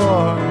meant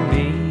for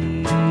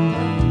me.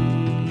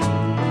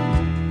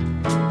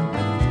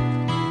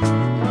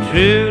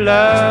 True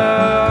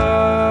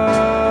love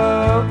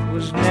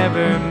was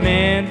never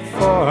meant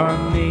for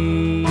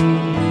me.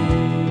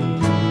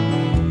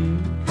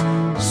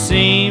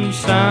 Seems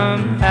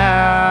somehow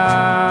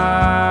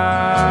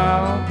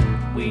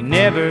we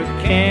never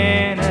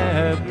can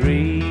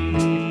agree.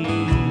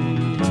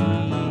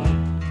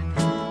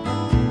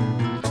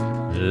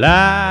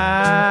 Life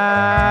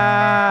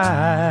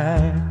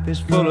is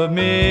full of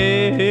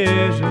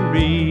misery.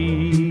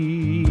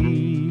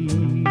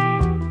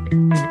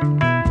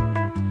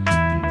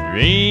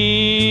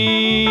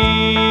 Dreams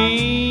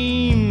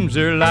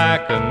are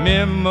like a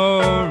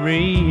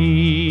memory,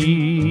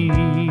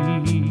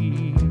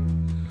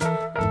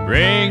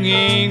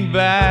 bringing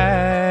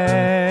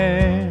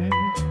back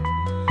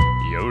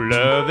your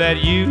love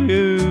that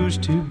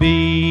used to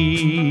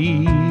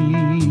be.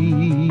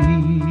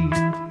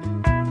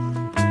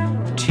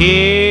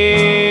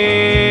 Tears,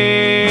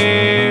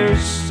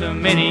 so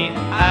many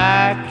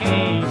I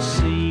can't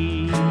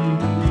see.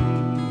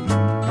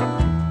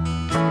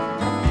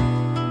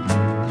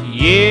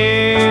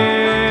 Years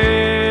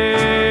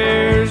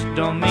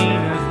don't mean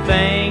a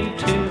thing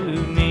to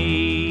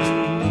me.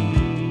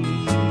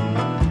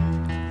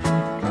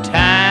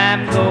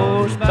 Time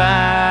goes by,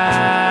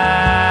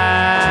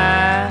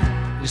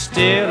 and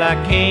still I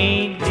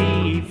can't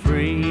be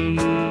free.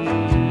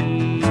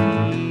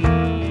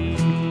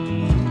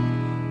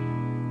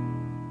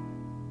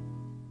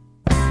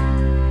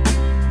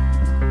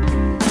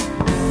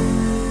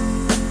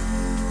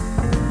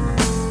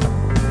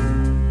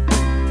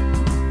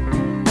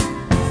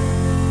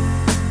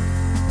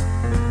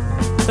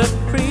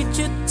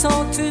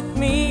 Taunted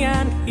me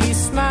and he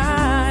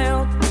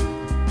smiled,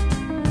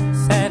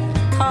 said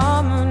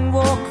come and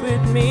walk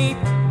with me,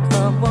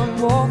 come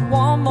and walk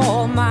one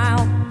more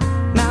mile.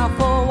 Now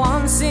for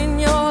once in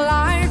your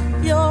life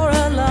you're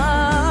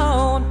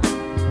alone,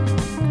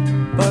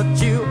 but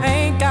you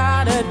ain't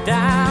got a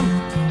dime,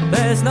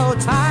 there's no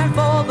time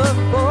for the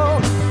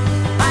phone.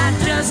 I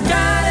just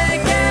gotta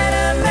get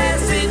a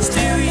message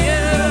to you.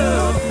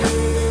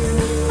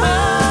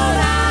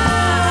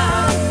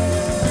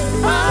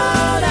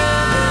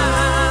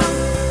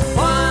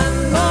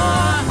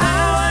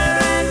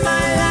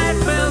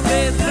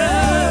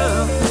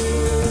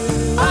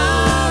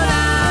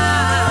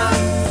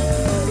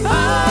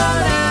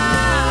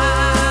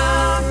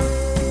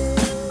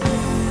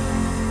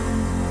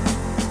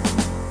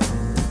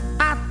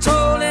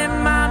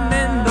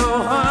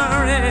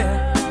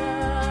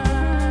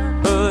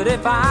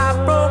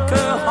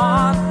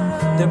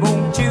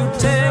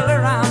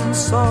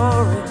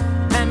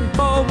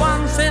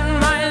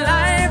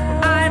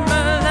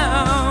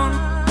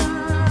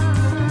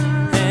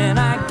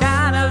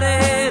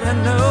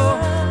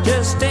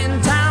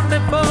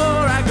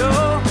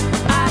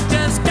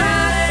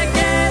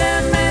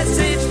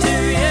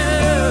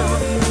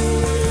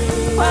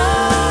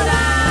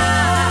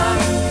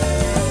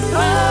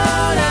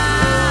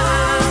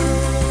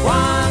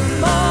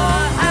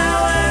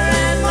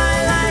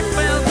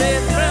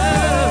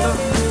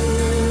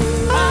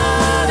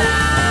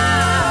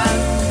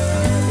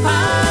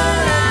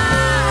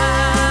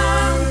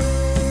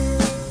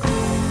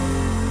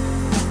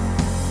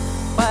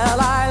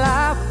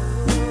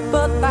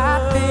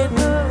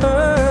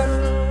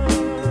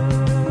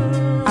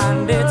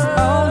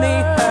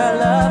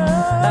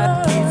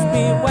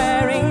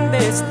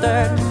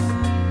 dirt.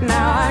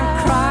 Now I'm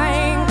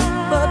crying,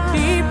 but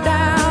deep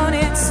down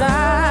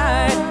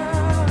inside,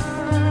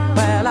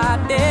 well, I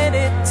did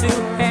it to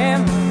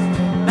him.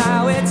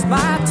 Now it's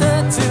my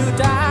turn to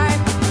die.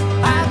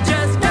 I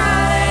just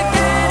gotta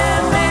get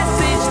a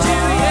message to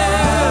you.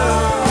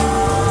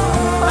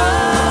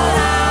 Oh,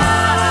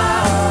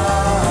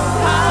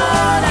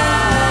 now,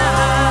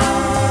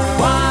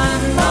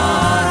 one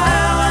more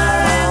hour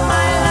and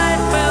my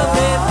life will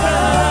be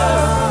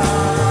through.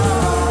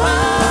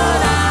 Oh,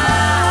 now,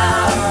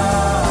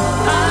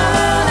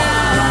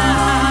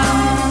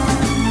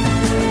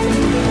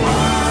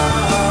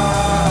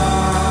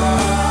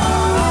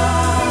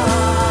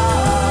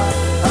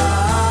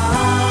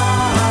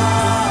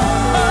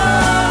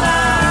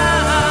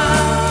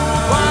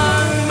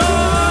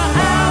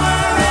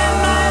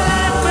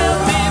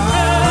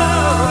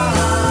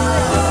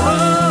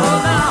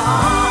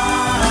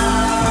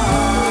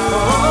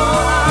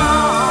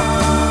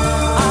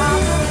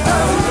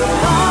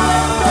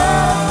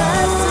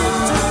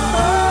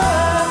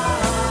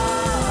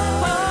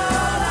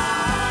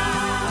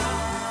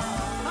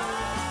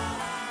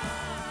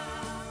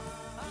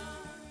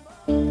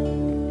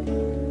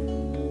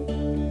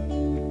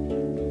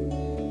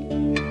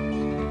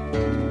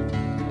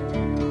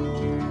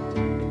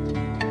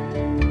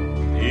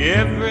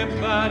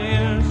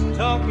 Everybody's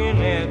talking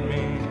at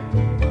me.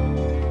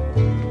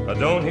 I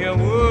don't hear a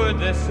word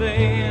they're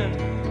saying,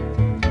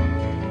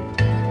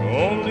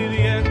 only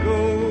the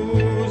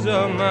echoes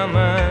of my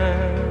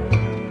mind.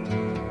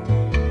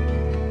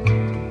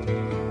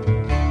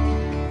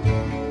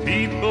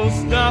 People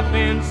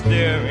stopping,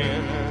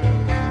 staring.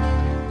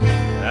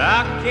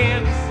 I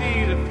can't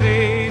see the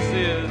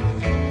faces,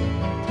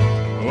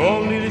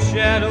 only the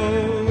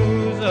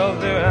shadows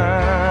of their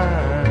eyes.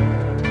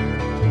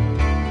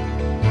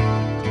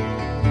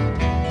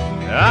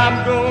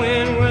 I'm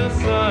going where the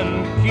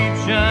sun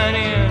keeps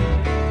shining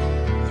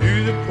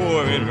through the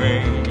pouring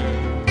rain.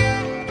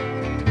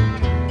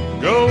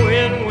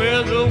 Going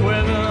where the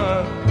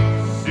weather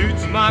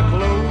suits my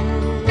clothes.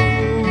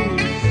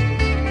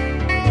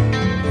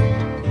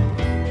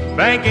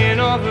 Banking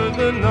off of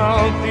the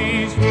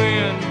northeast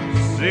wind,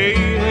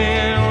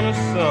 sailing on a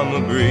summer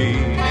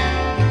breeze.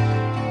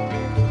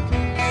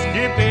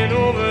 Skipping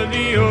over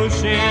the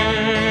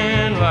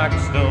ocean like a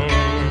stone.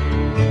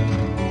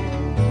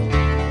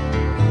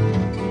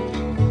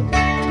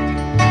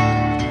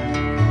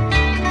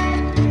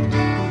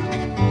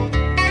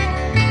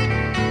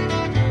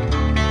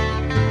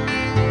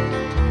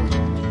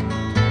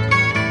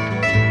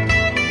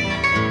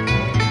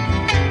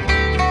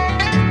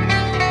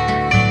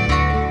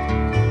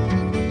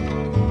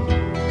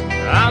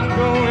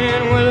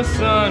 The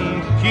sun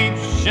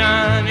keeps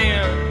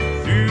shining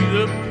through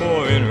the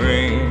pouring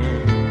rain.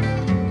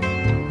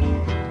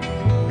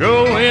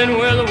 Going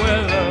where the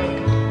weather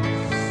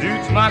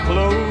suits my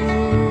clothes.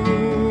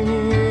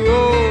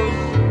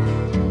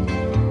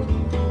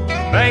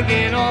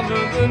 Banking off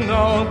of the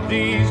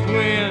northeast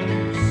wind,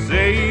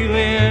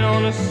 sailing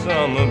on a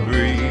summer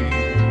breeze.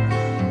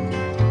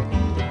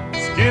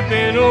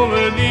 Skipping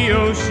over the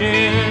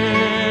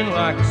ocean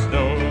like a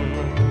stone.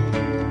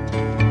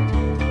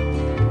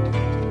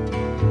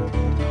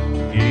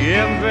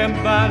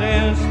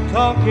 Everybody's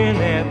talking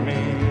at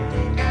me.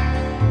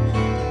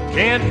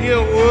 Can't hear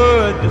a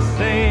word they're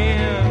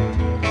saying,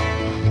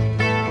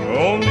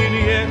 only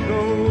the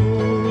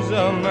echoes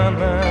of my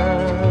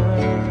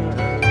mind.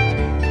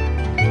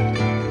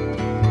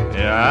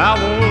 Yeah, I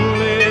won't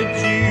let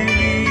you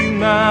leave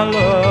my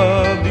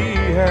love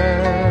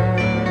behind.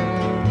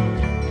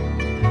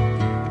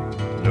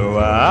 No,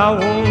 I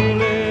won't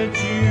let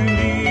you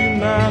leave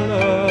my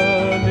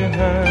love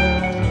behind.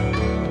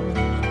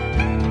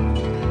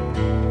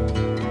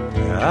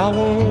 I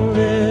won't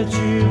let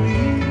you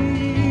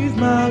leave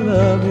my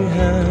love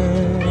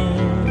behind.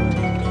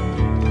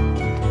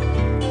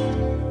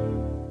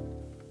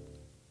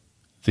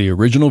 The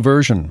original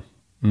version.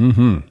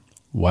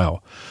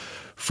 Wow.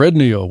 Fred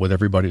Neil with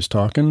Everybody's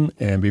Talking.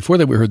 And before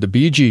that, we heard the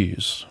Bee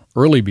Gees,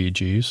 early Bee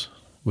Gees,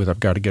 with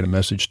I've Got to Get a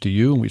Message to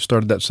You. And we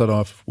started that set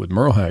off with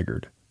Merle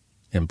Haggard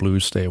and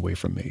Blues Stay Away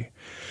From Me.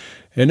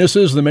 And this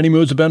is The Many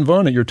Moods of Ben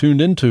Vaughn that you're tuned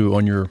into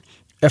on your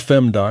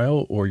FM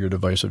dial or your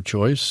device of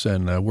choice,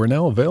 and we're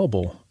now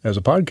available as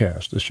a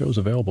podcast. This show's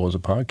available as a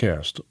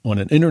podcast on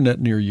an internet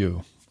near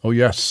you. Oh,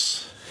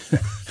 yes.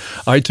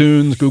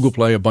 iTunes, Google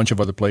Play, a bunch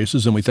of other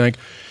places, and we thank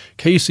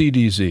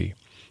KCDZ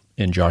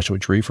in Joshua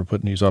Tree for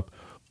putting these up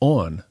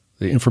on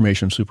the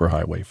information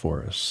superhighway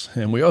for us.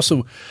 And we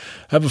also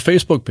have a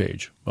Facebook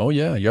page. Oh,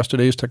 yeah,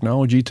 Yesterday's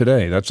Technology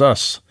Today. That's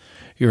us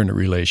here in the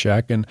Relay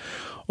Shack. And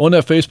on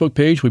that Facebook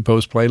page, we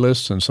post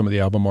playlists and some of the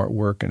album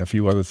artwork and a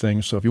few other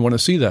things. So if you want to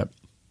see that,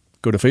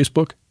 go to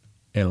Facebook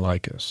and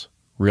like us.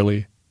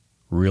 Really,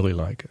 really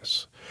like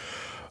us.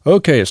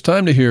 Okay, it's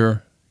time to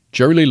hear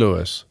Jerry Lee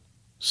Lewis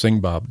sing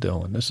Bob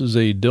Dylan. This is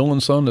a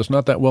Dylan song that's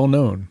not that well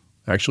known.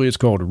 Actually, it's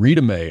called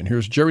Rita Mae, and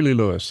here's Jerry Lee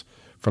Lewis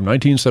from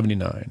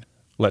 1979,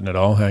 letting it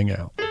all hang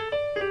out.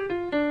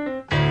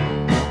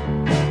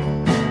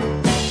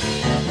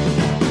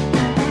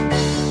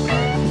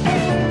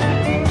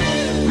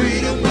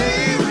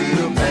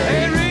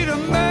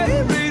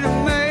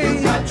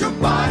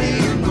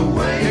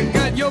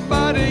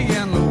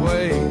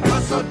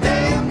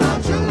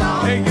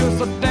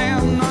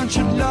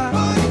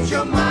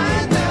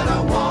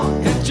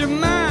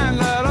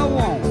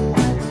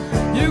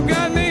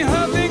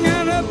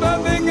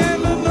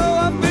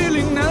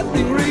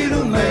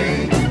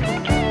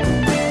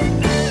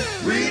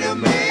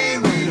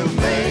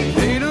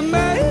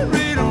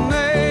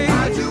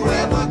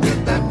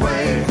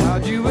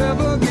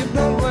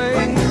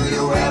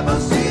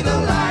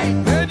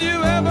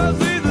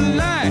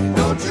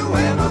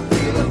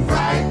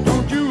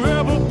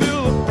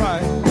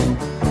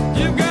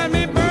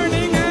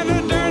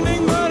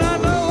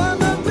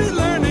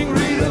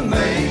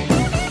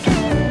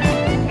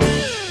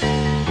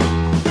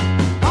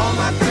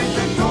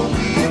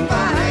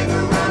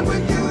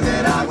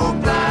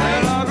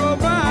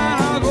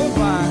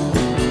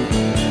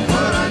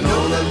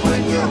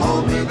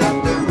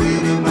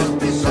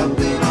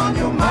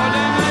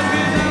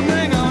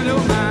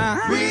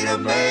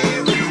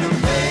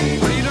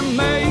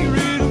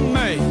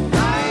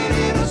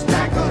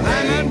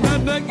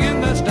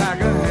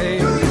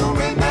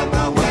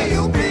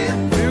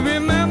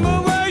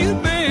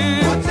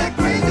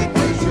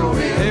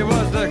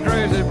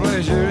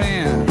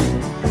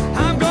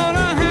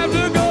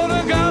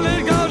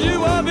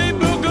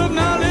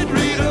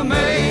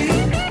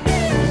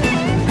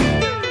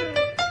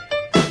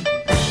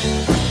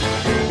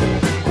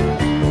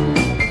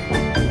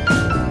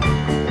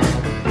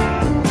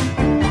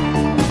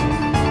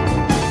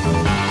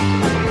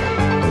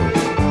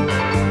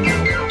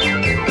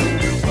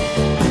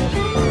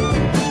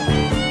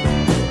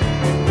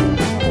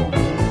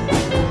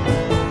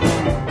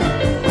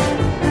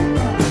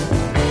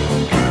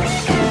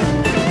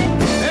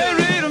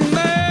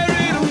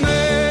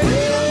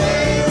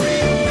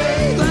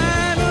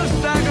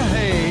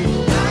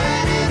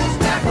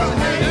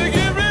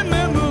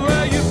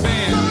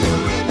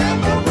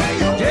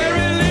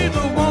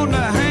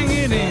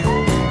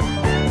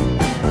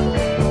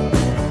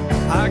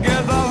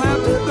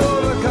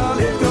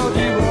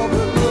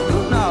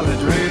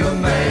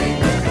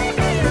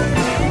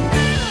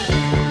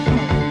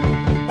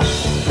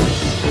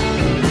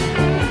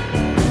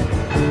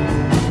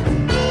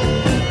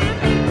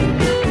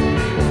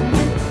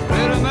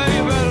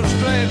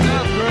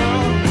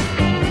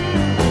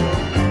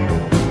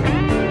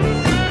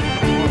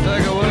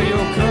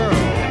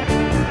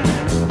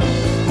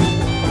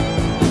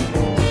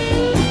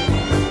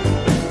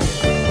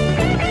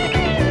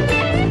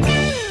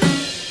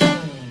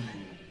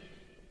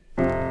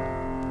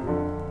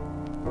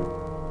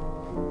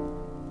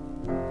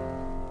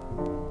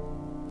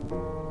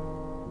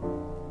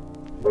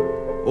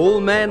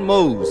 Man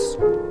Mose,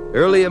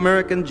 early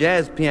American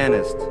jazz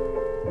pianist,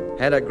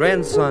 had a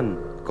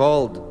grandson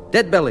called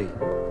Dead Belly.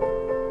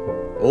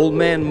 Old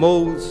Man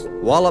Mose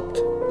walloped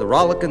the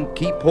rollicking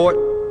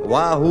Keyport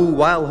Wahoo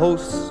Wild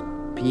Hosts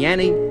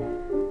piano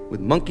with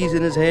monkeys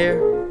in his hair,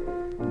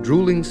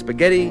 drooling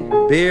spaghetti,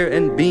 beer,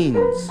 and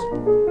beans,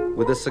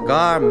 with a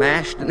cigar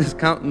mashed in his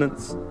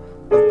countenance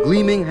of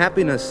gleaming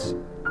happiness,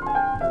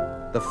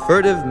 the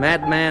furtive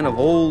madman of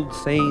old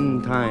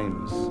sane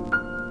times.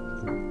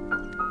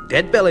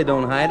 Dead Belly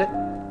don't hide it.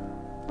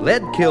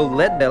 Lead killed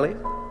Lead Belly.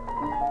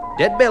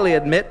 Dead Belly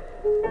admit.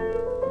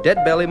 Dead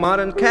Belly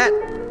modern cat.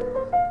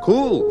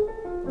 Cool.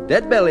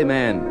 Dead Belly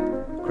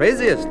man.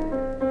 Craziest.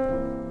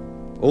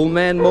 Old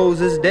Man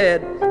Mose is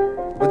dead.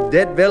 With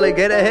Dead Belly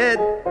get ahead.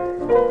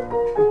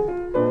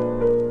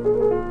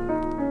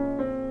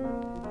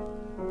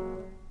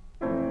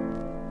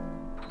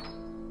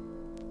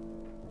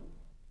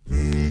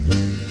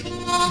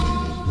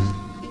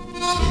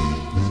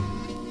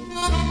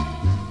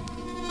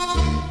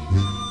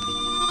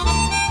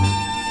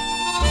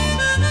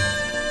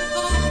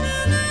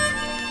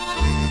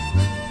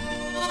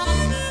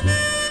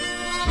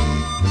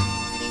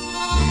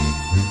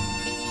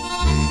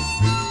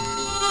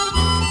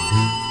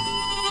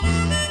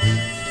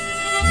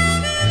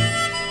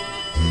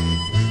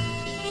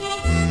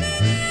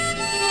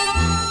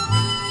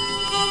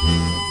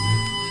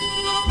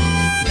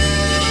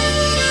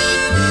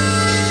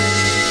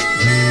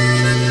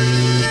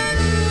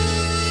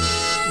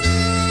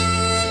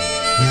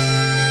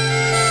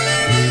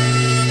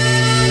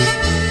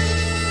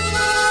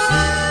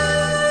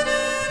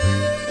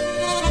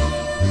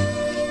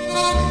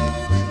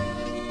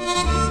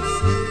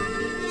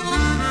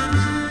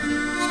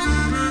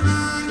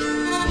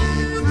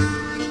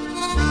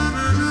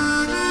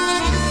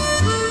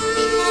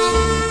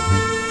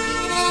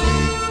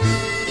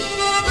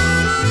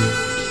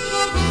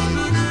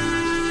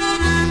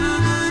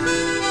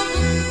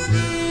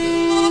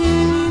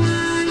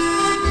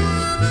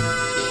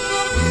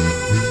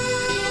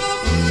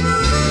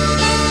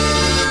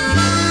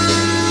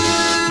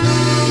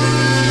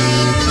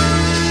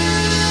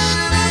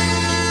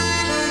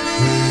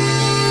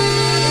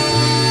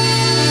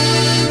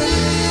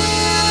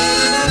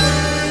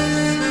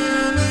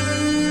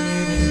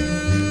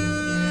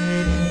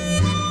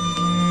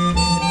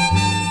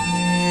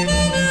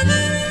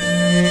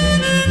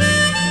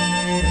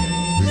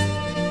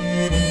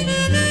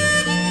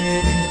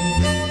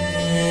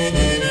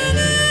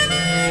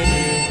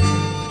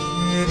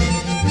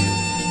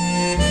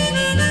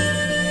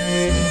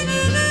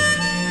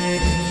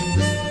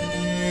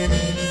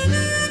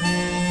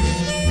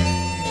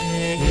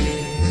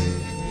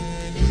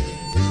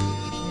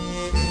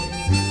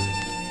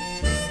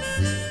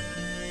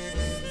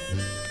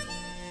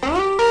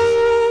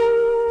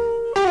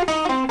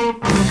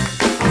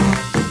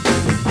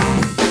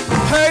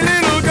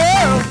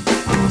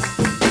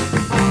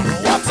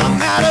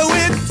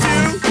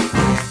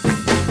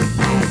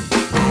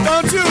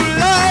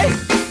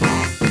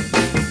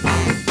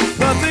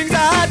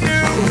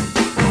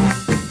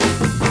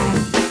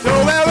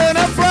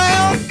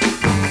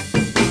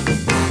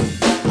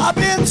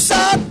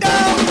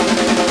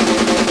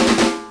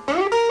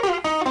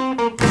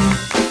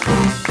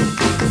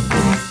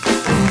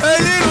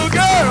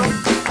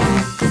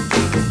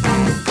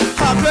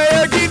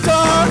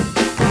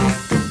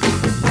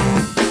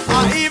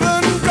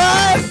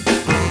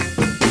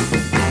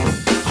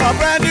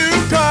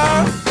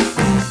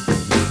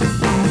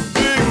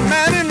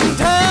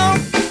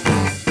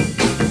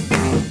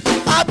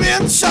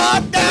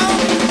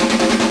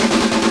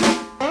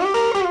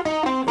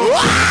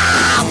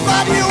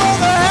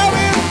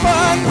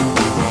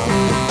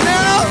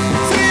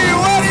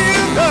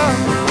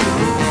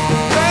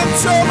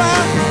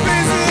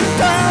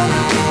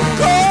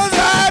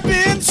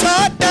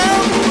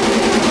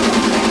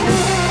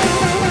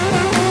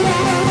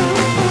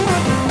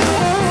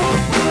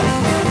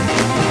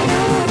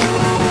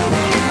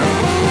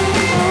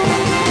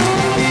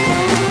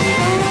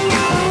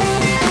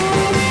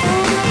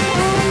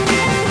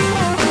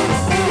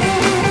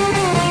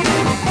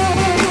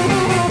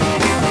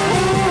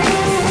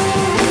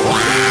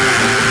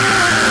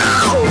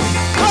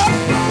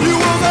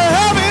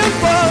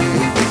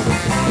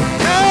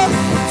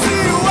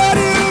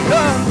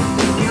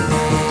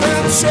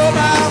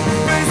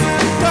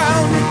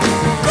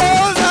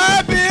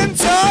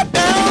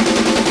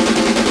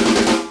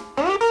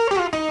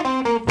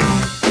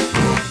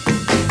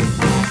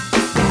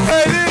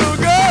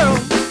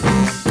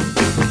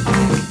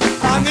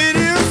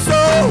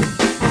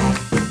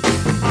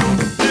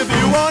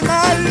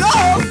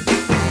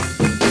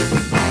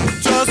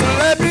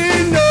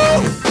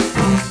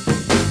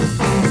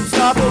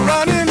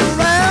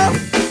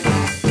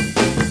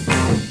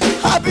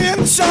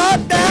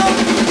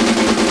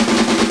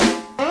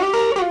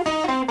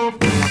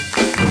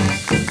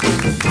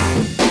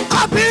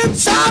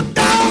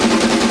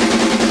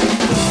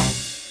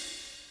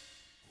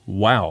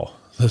 Wow,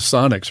 the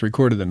Sonics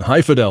recorded in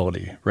high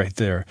fidelity right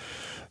there.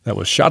 That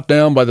was Shot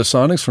Down by the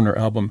Sonics from their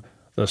album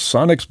The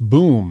Sonics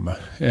Boom.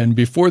 And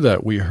before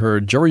that, we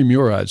heard Jerry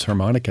Muride's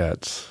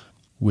Harmonicats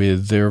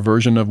with their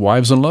version of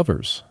Wives and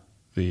Lovers,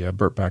 the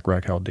Burt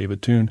Bacharach, Hal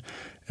David tune.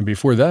 And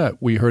before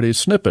that, we heard a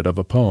snippet of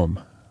a poem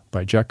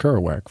by Jack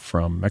Kerouac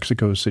from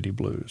Mexico City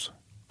Blues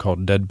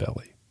called Dead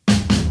Belly.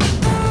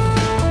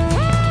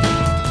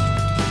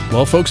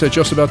 Well, folks, that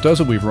just about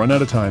does it. We've run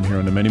out of time here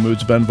on The Many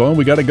Moods of Ben Vaughn.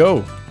 We got to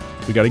go.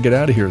 We got to get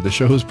out of here. The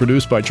show is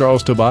produced by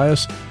Charles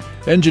Tobias,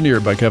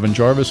 engineered by Kevin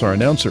Jarvis. Our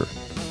announcer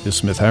is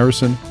Smith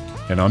Harrison,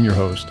 and I'm your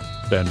host,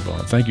 Ben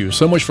Vaughn. Thank you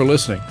so much for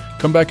listening.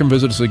 Come back and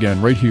visit us again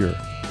right here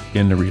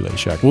in the Relay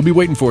Shack. We'll be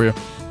waiting for you.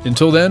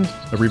 Until then,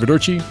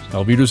 arrivederci,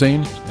 auf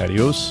Wiedersehen,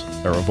 adios,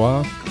 au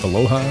revoir,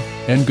 aloha,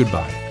 and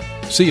goodbye.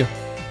 See ya.